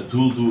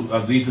tool to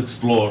at least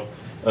explore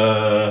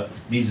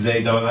this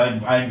data.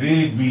 But I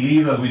really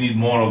believe that we need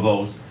more of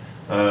those.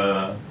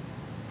 Tell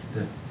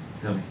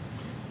me.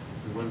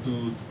 I want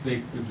to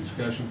take the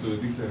discussion to a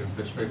different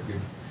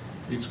perspective.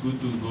 It's good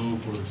to go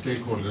for the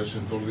stakeholders,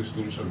 and all these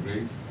tools are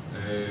great.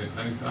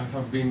 I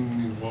have been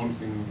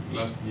involved in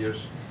last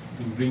years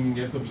in bringing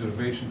Earth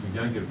observation to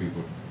younger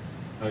people.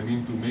 I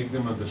mean, to make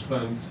them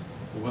understand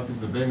what is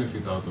the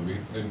benefit out of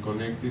it, and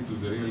connect it to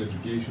the real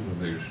education of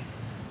theirs.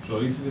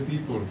 So if the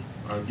people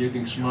are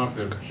getting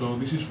smarter, so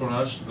this is for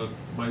us that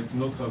might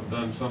not have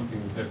done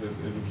something with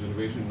an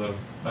observation in our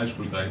high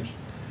school times,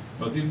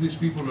 but if these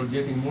people are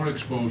getting more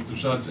exposed to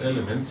such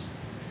elements,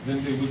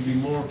 then they will be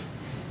more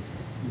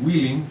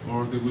willing,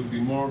 or they will be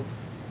more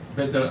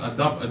better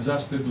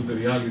adjusted to the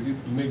reality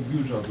to make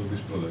use out of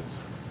these products.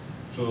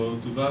 So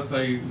to that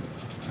I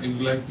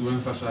would like to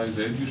emphasize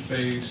the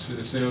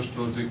EuroGEOSS, SEOS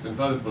project and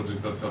other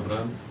projects that have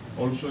run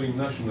also in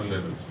national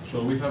levels.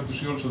 So we have to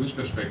see also this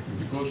perspective,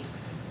 because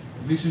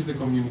this is the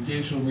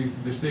communication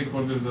with the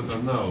stakeholders that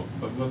are now,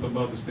 but what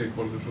about the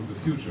stakeholders of the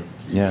future?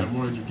 If they are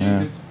more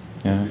educated,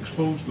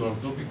 exposed to our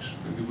topics,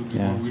 then they would be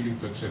more willing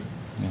to accept.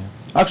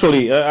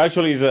 Actually,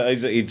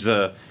 it's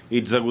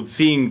a good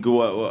thing.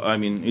 I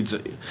mean, it's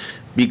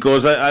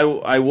because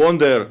I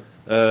wonder,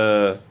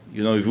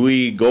 you know, if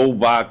we go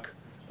back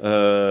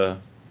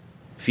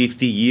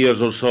 50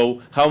 years or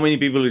so, how many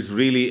people is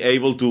really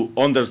able to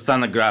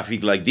understand a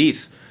graphic like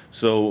this?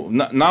 So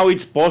now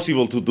it's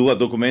possible to do a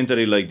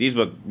documentary like this,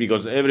 but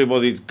because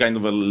everybody is kind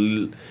of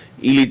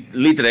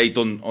illiterate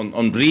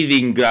on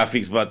reading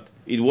graphics, but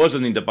it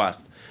wasn't in the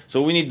past.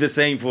 So we need the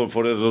same for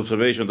Earth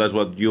observation. That's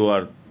what you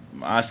are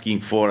asking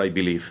for, I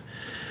believe.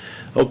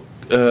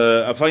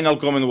 A final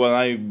comment while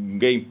I'm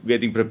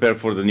getting prepared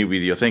for the new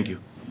video. Thank you.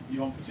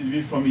 Ivan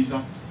Putinville from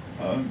ESA.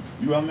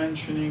 You are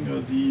mentioning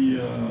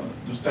the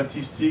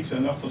statistics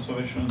and Earth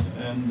observation,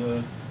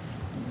 and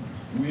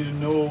we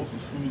know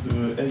through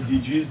the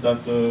SDGs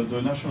that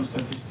the national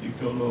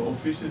statistical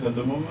offices at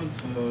the moment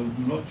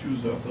do not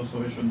use Earth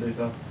observation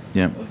data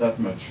that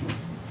much.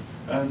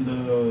 And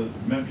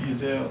maybe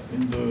there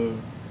in the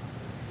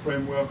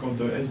framework of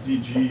the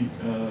SDG,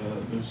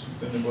 the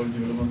Sustainable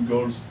Development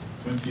Goals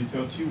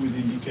 2030 with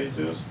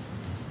indicators,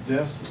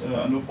 there's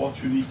an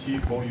opportunity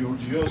for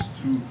EuroGEOSS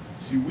to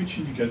see which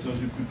indicators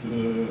you could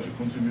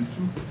contribute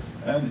to.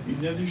 And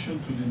in addition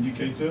to the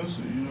indicators,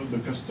 you know, the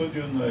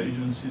custodian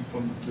agencies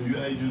from the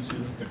UN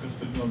agencies, the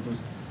custodian of those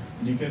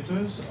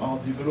indicators are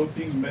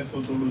developing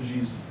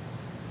methodologies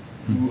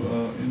to,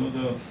 in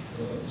order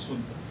so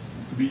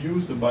to be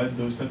used by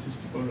the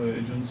statistical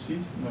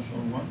agencies,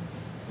 national one,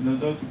 in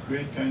order to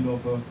create kind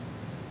of a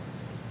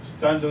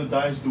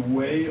standardized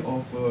way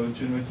of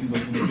generating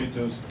those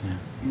indicators.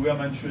 We are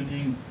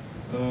mentioning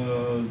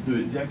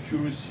the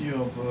accuracy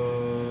of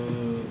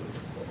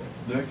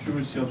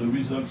the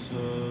results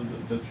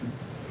that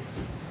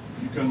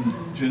you can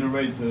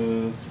generate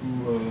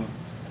through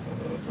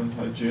from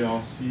like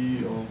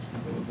JRC or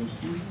through those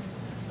tools,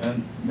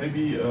 and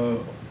maybe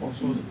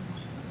also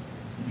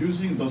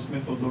using those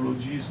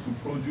methodologies to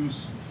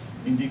produce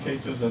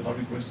indicators that are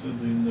requested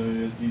in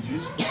the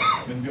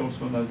SDGs can be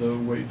also another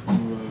way to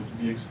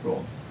be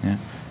explored. Yeah,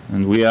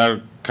 and we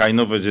are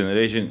kind of a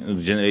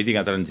generating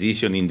a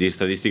transition in the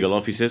statistical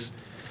offices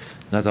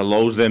that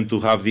allows them to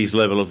have this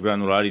level of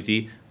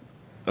granularity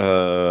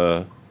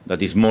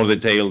that is more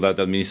detailed than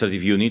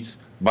administrative units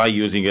by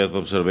using Earth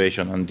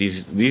observation. And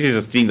this is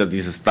a thing that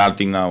is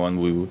starting now, and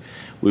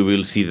we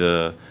will see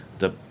the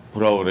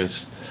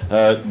progress.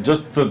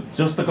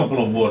 Just a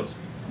couple of words,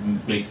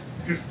 please.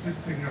 Just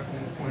picking up on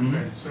the point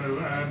there. So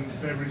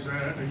there is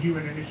a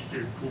UN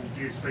initiative called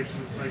Geospatial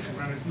Information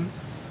Management,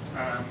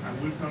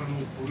 and we've done an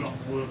awful lot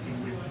working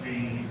with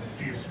the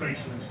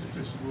geospatial and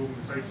statistical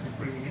organisations,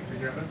 bringing it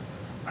together.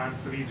 And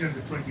for the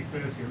Agenda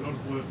 2030, a lot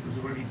of work has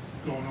already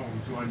gone on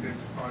to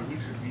identify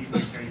which of the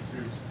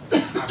indicators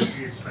have a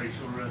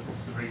geospatial or Earth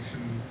observation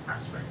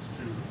aspects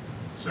to them.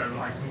 So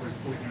I can always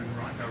point you in the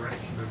right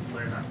direction of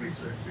where that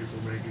research is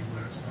already and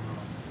where it's coming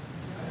on.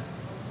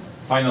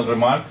 Final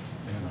remark?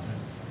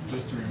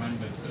 Just to remind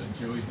that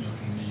GEO is not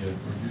only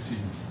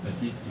producing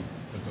statistics,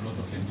 but a lot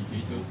of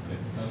indicators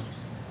that help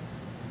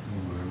to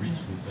reach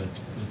the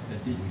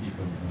statistic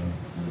of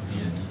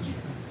the SDG.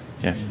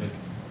 I mean that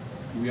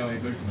we are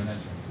able to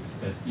manage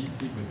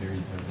statistics, but there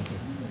is a lot of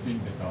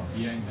things that are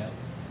behind that,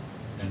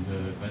 and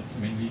that's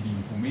mainly the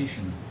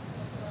information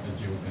that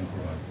GEO can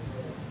provide,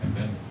 and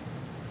then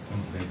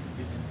translate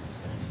it into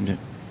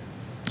statistics.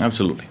 Yeah,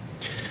 absolutely.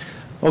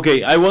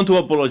 Okay, I want to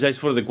apologize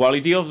for the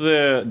quality of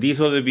this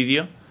other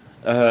video.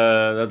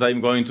 That I'm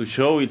going to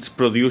show. It's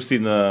produced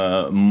in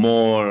a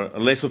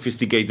less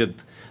sophisticated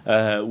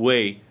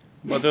way,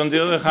 but on the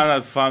other hand,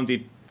 I found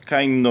it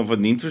kind of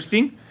an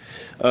interesting,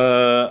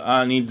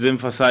 and it's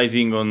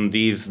emphasizing on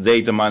this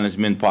data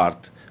management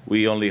part.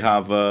 We only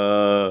have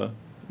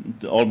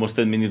almost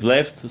 10 minutes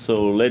left,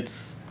 so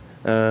let's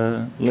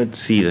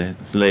see that.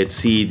 Let's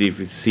see if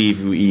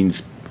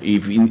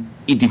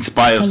it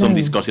inspires some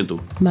discussion too.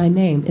 My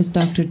name is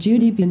Dr.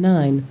 Judy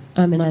Benign.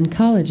 I'm an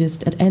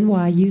oncologist at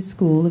NYU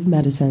School of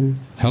Medicine.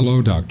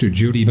 Hello, Dr.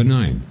 Judy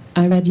Benign.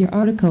 I read your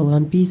article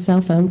on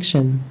B-cell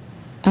function.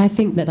 I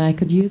think that I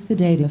could use the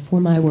data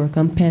for my work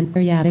on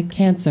pancreatic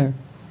cancer.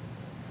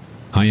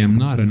 I am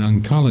not an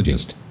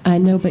oncologist. I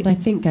know, but I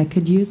think I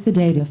could use the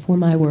data for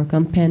my work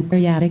on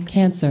pancreatic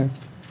cancer.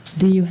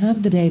 Do you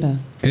have the data?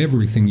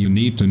 Everything you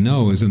need to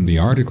know is in the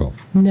article.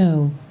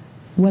 No.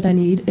 What I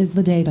need is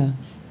the data.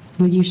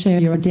 Will you share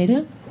your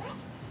data?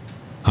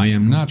 I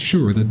am not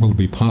sure that will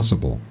be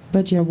possible.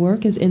 But your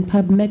work is in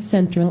PubMed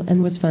Central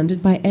and was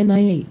funded by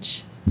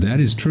NIH. That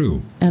is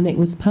true. And it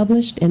was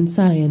published in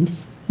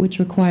Science, which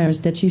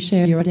requires that you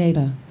share your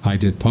data. I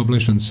did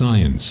publish in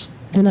Science.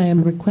 Then I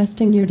am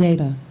requesting your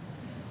data.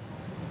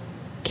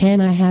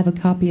 Can I have a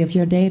copy of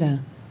your data?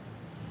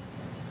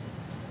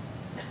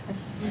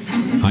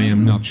 I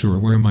am not sure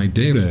where my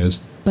data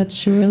is. But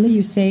surely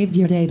you saved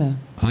your data.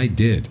 I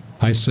did.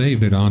 I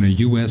saved it on a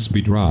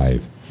USB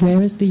drive.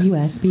 Where is the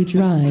USB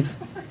drive?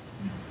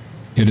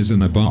 It is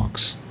in a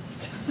box.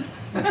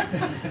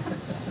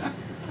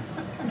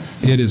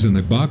 It is in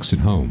a box at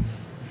home.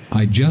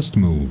 I just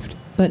moved.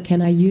 But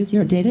can I use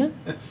your data?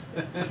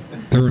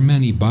 There are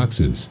many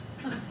boxes.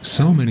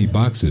 So many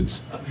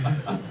boxes.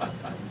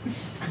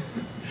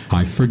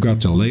 I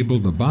forgot to label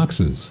the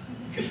boxes.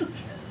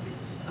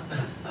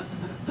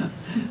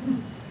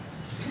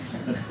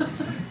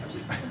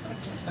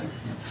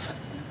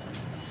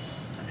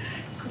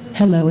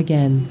 Hello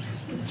again.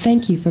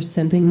 Thank you for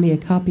sending me a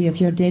copy of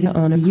your data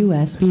on a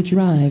USB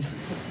drive.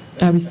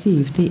 I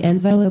received the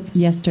envelope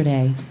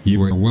yesterday.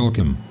 You are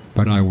welcome,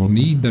 but I will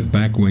need that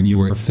back when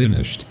you are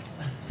finished.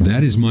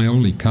 That is my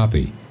only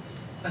copy.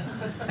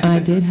 I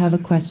did have a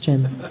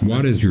question.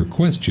 What is your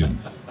question?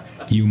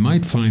 You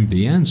might find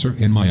the answer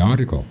in my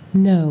article.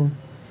 No.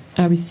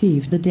 I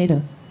received the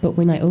data, but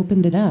when I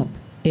opened it up,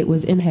 it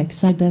was in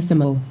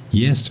hexadecimal.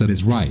 Yes, that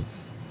is right.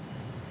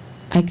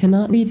 I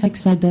cannot read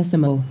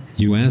hexadecimal.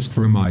 You asked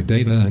for my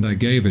data and I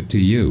gave it to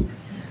you.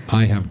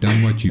 I have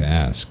done what you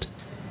asked.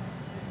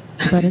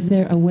 But is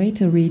there a way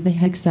to read the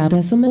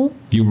hexadecimal?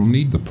 You will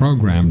need the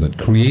program that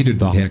created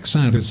the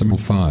hexadecimal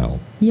file.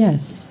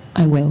 Yes,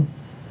 I will.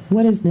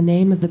 What is the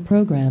name of the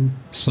program?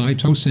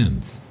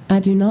 Cytosynth. I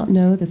do not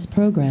know this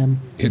program.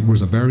 It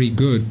was a very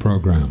good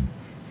program.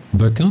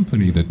 The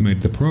company that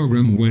made the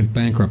program went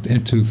bankrupt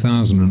in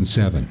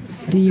 2007.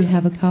 Do you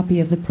have a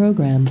copy of the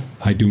program?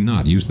 I do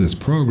not use this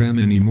program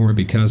anymore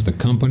because the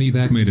company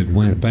that made it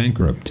went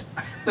bankrupt.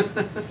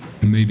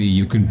 Maybe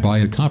you can buy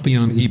a copy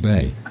on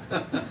eBay.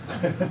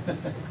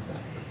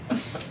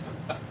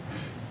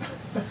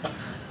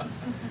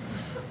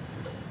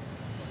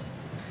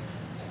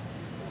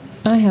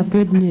 I have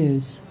good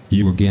news.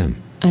 You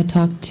again. I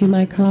talked to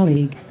my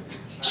colleague.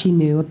 She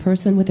knew a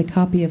person with a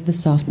copy of the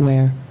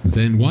software.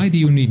 Then why do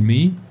you need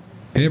me?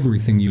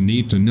 Everything you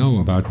need to know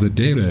about the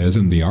data is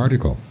in the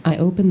article. I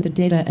opened the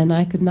data and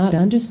I could not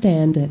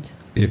understand it.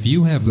 If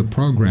you have the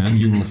program,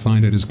 you will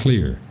find it is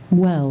clear.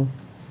 Well,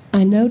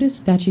 I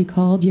noticed that you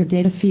called your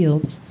data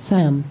fields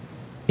SAM.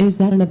 Is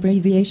that an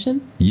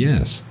abbreviation?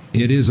 Yes,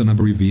 it is an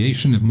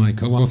abbreviation of my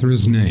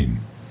co-author's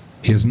name.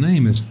 His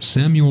name is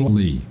Samuel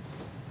Lee.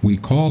 We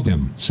called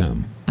him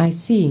Sam. I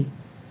see.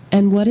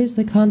 And what is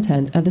the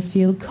content of the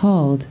field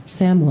called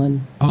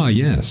SAM1? Ah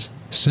yes,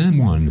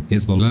 SAM1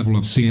 is the level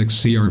of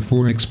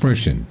CXCR4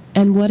 expression.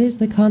 And what is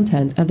the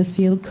content of the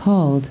field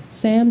called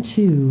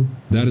SAM2?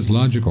 That is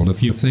logical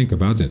if you think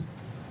about it.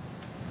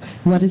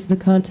 What is the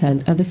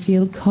content of the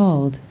field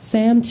called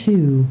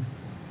SAM2?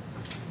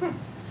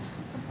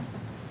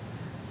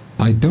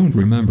 I don't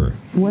remember.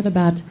 What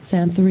about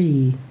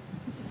SAM3?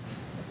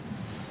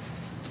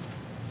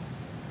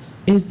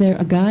 Is there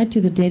a guide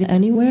to the data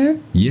anywhere?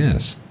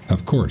 Yes,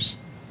 of course.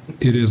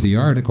 It is the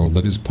article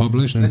that is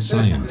published in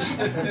Science.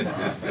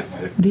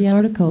 The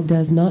article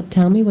does not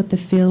tell me what the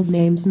field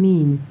names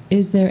mean.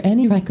 Is there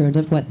any record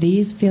of what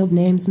these field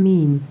names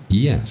mean?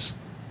 Yes.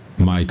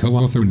 My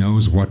co-author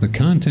knows what the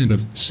content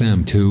of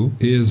SAM2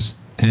 is,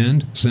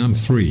 and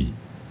SAM3.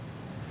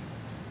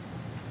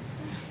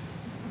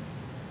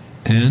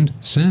 And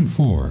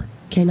SAM4.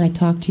 Can I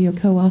talk to your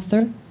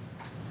co-author?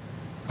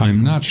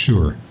 I'm not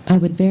sure. I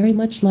would very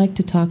much like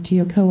to talk to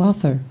your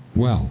co-author.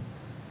 Well,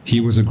 he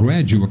was a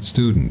graduate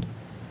student.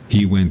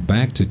 He went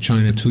back to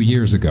China 2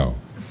 years ago.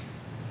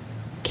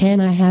 Can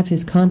I have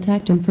his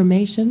contact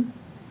information?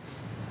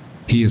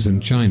 He is in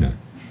China.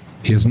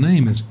 His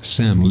name is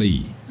Sam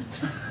Lee.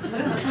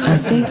 I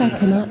think I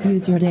cannot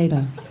use your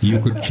data. You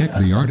could check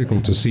the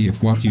article to see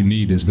if what you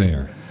need is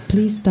there.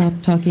 Please stop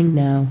talking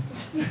now.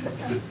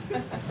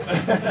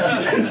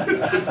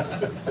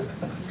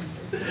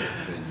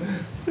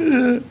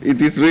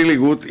 It is really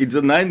good. It's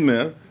a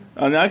nightmare,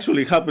 and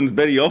actually happens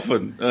very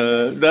often.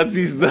 That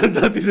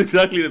is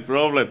exactly the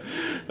problem.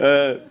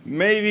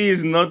 Maybe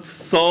it's not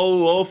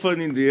so often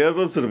in the Earth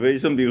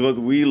observation because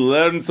we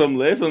learn some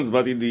lessons,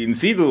 but in the in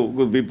situ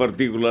could be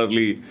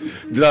particularly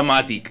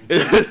dramatic.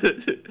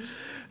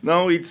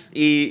 No,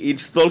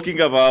 it's talking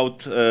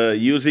about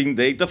using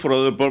data for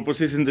other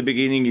purposes in the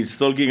beginning. It's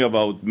talking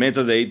about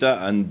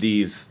metadata and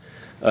these.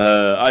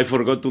 I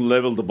forgot to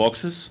label the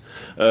boxes,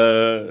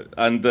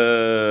 and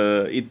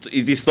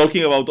it is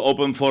talking about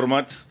open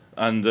formats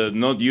and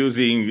not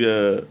using,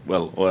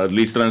 well, or at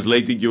least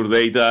translating your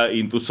data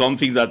into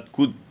something that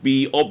could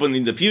be open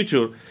in the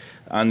future.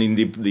 And in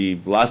the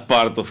last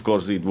part, of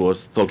course, it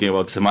was talking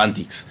about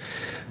semantics.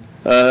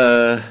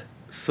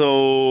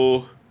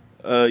 So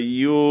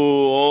you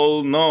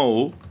all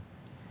know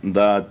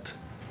that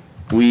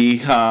we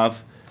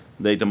have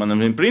data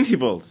management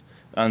principles.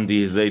 and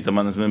these data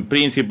management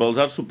principles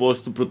are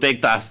supposed to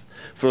protect us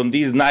from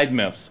these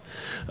nightmares.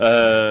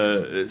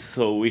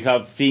 So we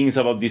have things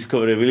about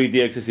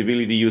discoverability,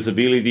 accessibility,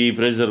 usability,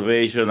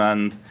 preservation,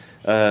 and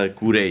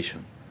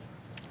curation.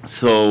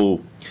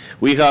 So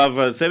we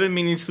have 7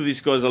 minutes to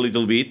discuss a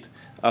little bit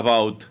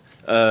about,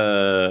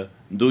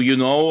 do you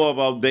know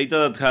about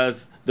data that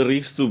has the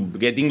risk to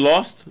getting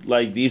lost,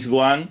 like this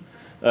one?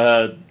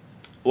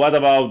 What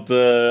about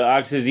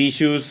access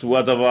issues?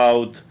 What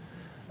about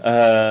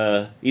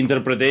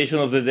interpretation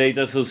of the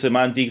data, so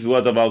semantics?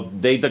 What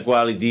about data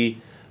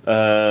quality?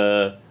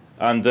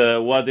 And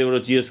what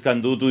EuroGEOSS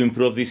can do to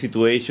improve the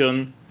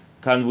situation?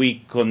 Can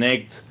we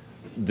connect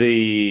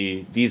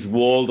this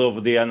world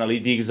of the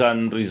analytics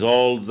and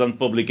results and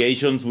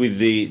publications with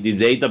the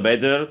data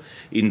better,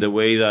 in the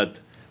way that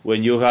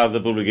when you have the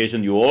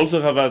publication, you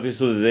also have access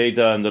to the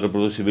data and the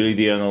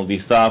reproducibility and all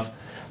this stuff?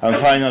 And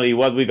finally,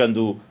 what we can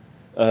do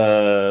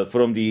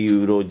from the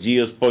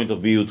EuroGEOSS point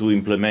of view to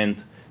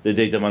implement the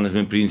data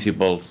management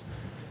principles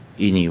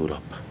in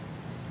Europe.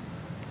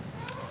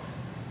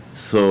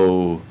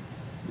 So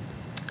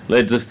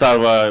let's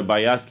start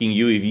by asking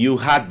you if you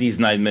had this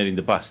nightmare in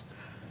the past.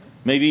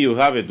 Maybe you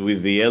have it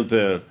with the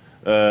Elter,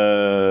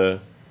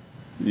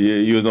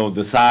 you know,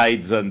 the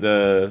sites and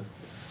the...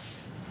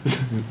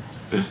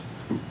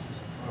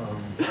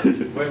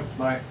 Well,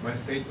 my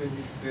statement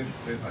is that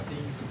I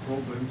think the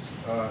problems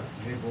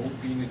have all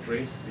been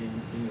addressed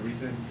in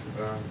recent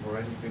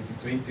Horizon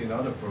 2020 and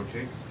other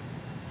projects.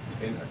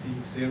 And I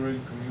think several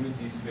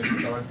communities have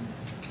started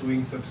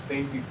doing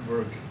substantive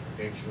work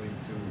actually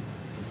to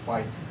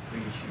fight the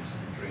issues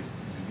addressed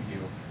in the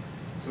video.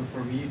 So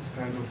for me, it's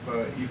kind of,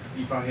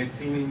 if I had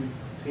seen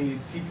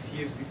it 6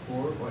 years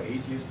before or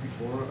 8 years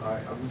before,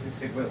 I would have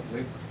said, well,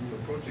 let's do a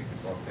project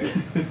about that.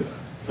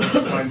 For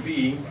the time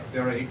being,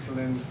 there are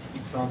excellent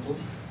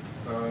examples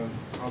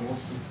how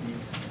most of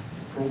these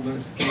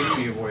problems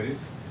can be avoided.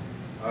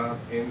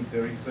 And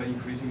there is an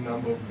increasing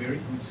number of very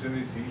good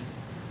services.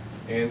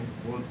 And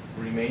what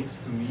remains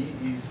to me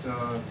is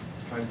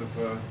kind of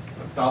a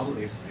double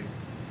aspect.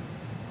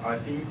 I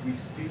think we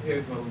still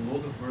have a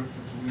lot of work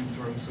to do in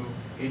terms of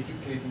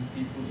educating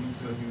people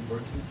into a new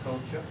working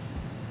culture.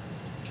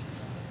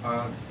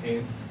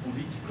 And the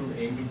political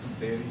angle to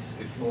that is,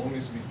 as long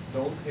as we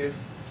don't have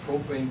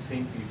proper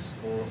incentives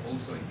for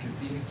also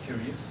academic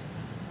careers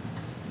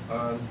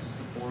to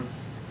support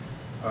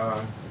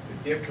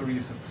their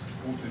careers are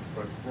supported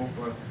by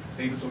proper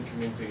data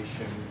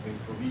documentation and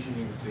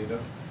provisioning of data,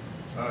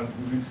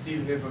 we will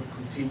still have a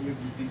continued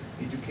with these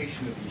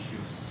educational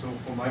issues. So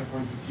from my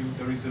point of view,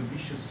 there is a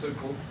vicious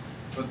circle,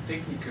 but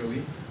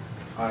technically,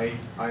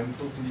 I'm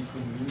totally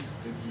convinced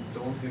that we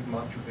don't have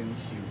much of an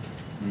issue.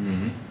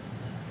 Mm-hmm.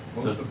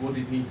 Most of what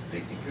it needs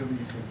technically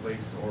is in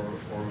place or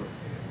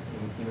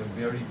in a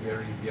very,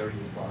 very, very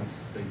advanced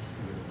stage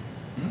to it.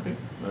 Okay.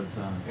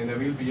 And there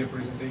will be a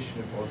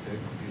presentation about that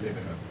on the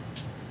 11th.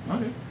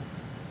 Okay.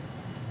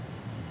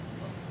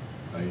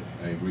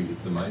 I agree.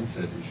 It's a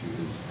mindset issue.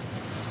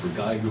 The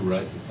guy who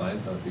writes a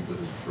science article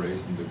is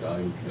praised, and the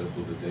guy who cares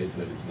for the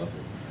data is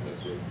nothing.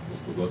 That's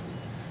forgotten.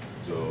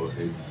 So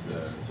it's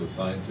so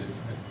scientists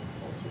and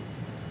also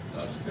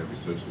large-scale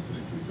research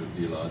facilities as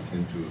DLR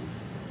tend to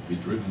be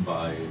driven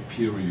by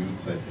peer-reviewed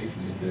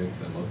citation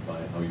index and not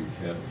by how you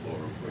care for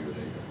your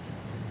data.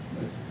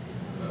 That's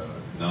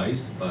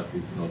nice, but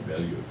it's not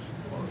valued,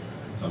 or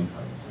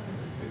sometimes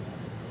in cases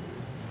not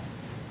valued.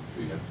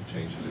 So you have to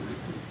change a little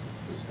bit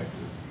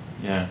perspective.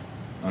 Yeah,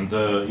 and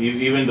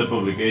even the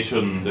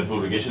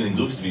publication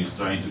industry is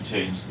trying to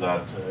change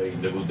that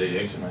in the good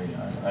direction.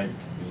 I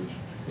believe.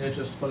 Yeah,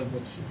 just following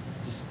what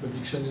this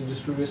publication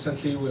industry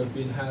recently, we have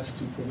been asked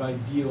to provide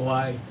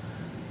DOI,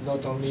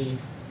 not only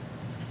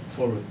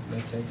for,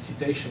 let's say,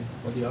 citation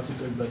for the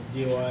article, but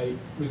DOI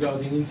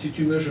regarding in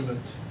situ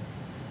measurement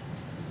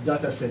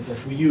data set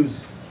that we've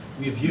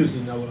used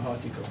in our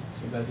article.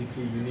 So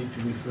basically, you need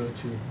to refer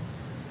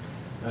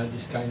to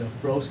this kind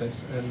of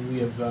process, and we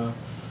have.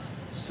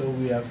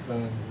 We have,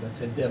 let's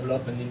say,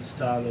 developed and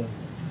installed a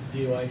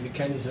DOI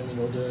mechanism in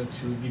order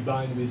to be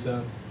bound with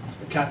a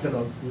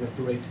catalog. We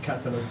operate a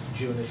catalog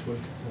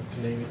GeoNetwork,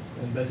 to name it,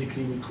 and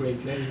basically we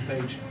create landing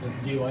page and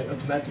DOI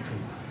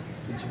automatically.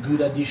 It's a good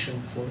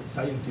addition for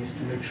scientists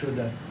to make sure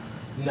that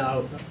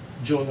now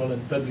journal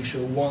and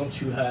publisher want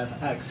to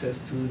have access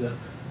to the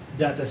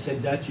data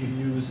set that you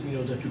use in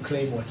order to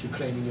claim what you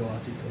claim in your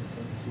article.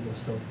 So this is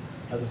also,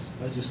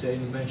 as you say,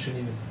 mentioned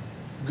in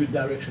a good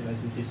direction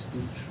as it is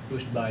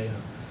pushed by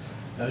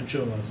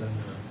journals and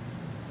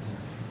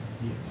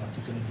the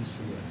article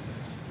industry.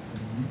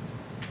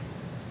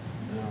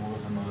 There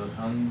was another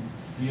hand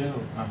here.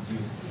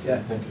 Yeah,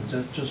 thank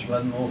you. Just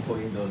one more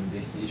point on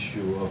this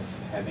issue of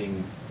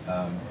having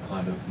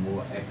kind of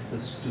more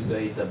access to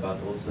data, but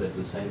also at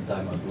the same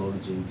time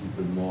acknowledging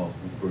people more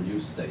who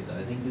produce data.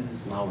 I think this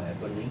is now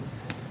happening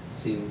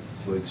since,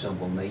 for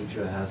example,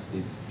 Nature has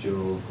this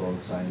journal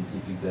called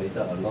Scientific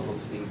Data. A lot of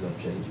things are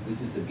changing.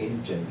 This is a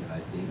game changer, I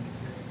think,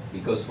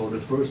 because for the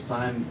first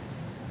time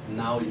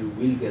now you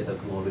will get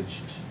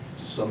acknowledged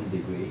to some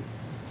degree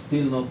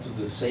still not to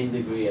the same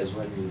degree as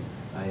when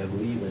I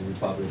agree, when we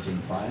publish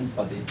in Science,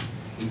 but it's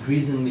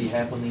increasingly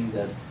happening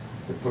that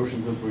the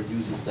person who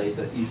produces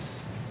data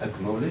is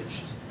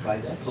acknowledged by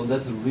that. So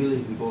that's a really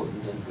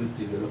important and good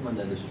development,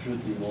 and there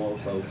should be more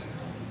of those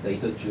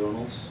data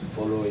journals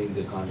following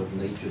the kind of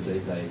nature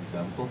data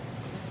example.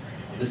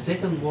 The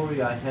second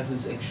worry I have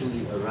is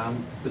actually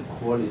around the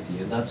quality,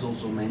 and that's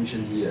also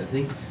mentioned here. I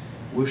think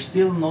we're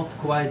still not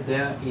quite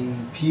there in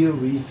peer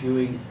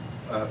reviewing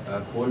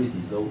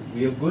quality. So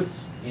we are good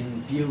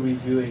in peer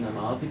reviewing an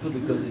article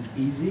because it's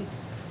easy,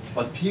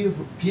 but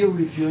peer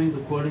reviewing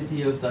the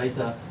quality of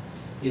data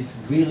is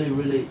really,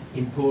 really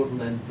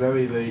important and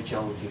very, very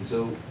challenging.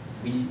 So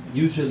we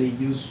usually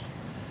use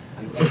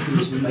an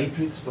accuracy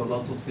matrix for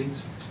lots of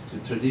things, the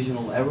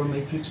traditional error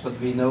matrix, but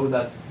we know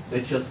that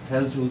that just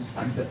tells you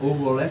the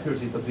overall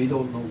accuracy, but we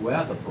don't know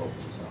where the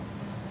problems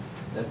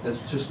are.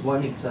 That's just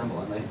one example,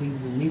 and I think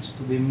there needs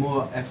to be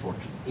more effort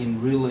in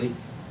really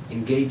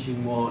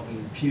engaging more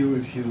in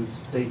peer-reviewed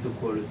data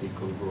quality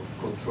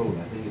control.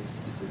 I think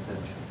it's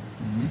essential.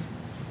 Mm-hmm.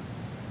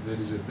 There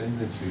is a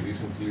tendency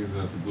recently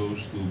that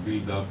goes to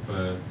build up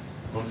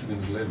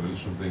confidence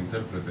levels of the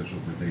interpreters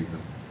of the data.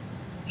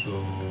 So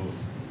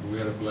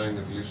we are applying,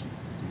 at least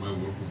to my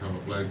work, we have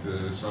applied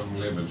some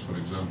levels. For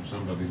example,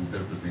 somebody is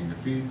interpreting a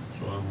field,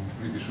 so I'm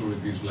pretty sure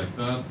it is like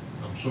that.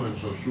 I'm so and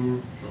so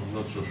sure, so I'm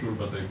not so sure,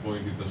 but I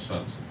point it as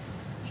such.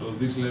 So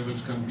these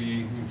levels can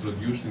be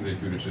introduced in the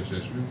accuracy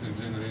assessment and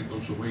generate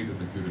also weighted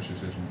accuracy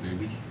assessment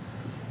tables.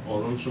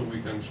 Or also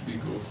we can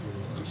speak of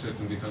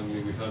uncertainty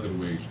handling with other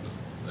ways.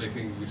 I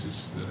think this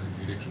is the right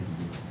direction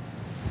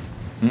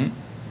to do.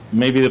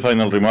 Maybe the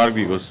final remark,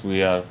 because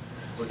we are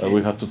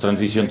we have to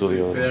transition to the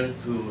other.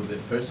 Refer to the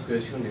first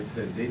question, if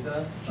the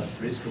data at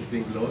risk of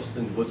being lost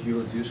and what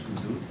EuroGEOSS could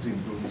do to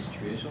improve the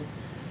situation.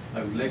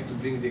 I would like to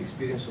bring the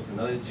experience of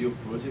another geo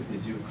project, the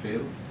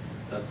GeoCreo,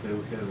 that we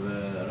have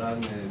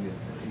run an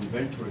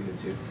inventory,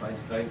 let's say,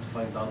 trying to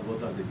find out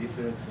what are the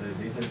different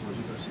data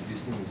repositories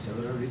existing in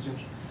several regions.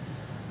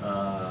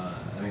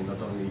 I mean,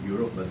 not only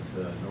Europe, but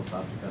North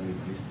Africa,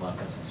 Middle East,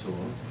 Balkans, and so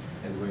on.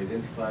 And we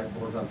identified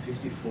more than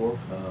 54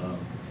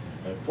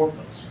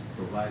 portals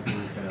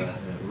providing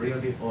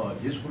really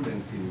useful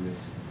and in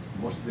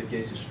most of the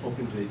cases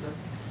open data,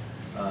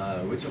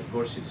 which of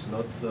course it's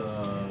not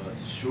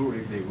sure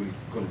if they will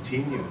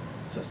continue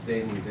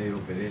sustaining their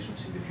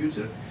operations in the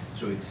future.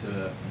 So it's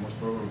most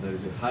probably there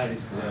is a high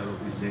risk there of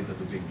this data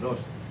to being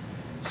lost.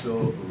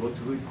 So what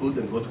we could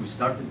and what we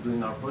started doing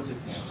in our project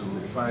is to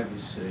modify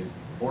these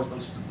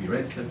portals to be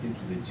registered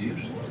into the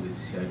GEOSS, to the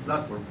GCI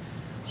platform,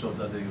 so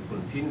that they will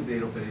continue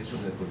their operation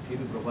and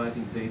continue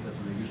providing data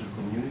to the user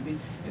community.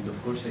 And of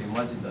course, I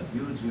imagine that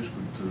EuroGEOSS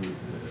could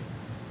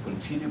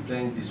continue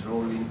playing this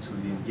role into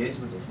the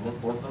engagement of more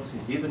portals,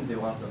 and even the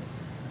ones that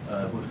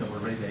we have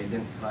already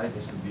identified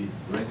as to be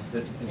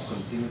registered and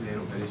continue their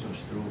operations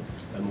through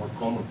a more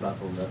common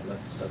platform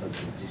that's the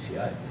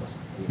GCI.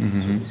 So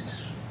this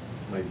is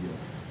my view.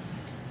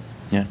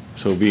 Yeah.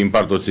 So being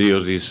part of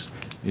GEOSS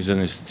is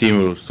a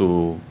stimulus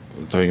to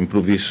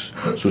improve this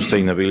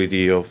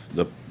sustainability of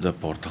the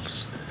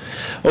portals.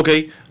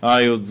 Okay,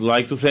 I would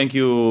like to thank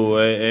you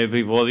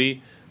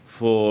everybody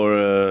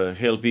for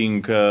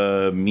helping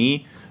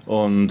me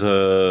on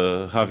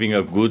having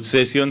a good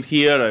session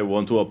here. I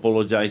want to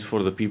apologize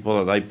for the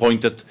people that I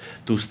pointed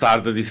to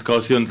start the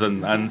discussions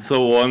and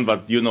so on,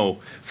 but you know,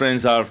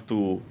 friends are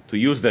to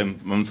use them,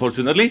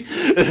 unfortunately.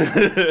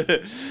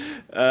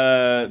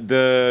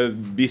 The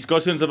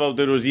discussions about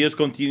the EuroGEOSS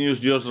continues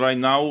just right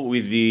now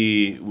with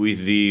the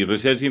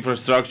research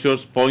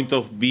infrastructures point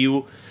of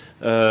view,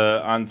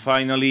 and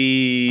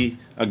finally,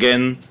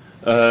 again,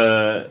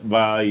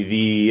 by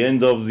the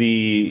end of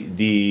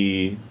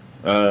the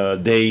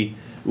day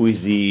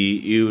with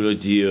the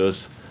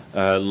EuroGEOSS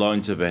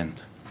launch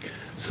event.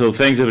 So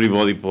thanks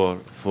everybody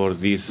for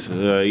this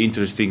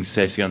interesting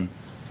session.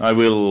 I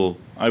will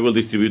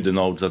distribute the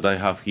notes that I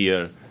have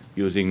here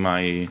using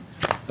my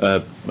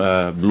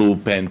blue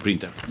pen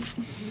printer.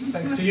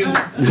 Thanks to you.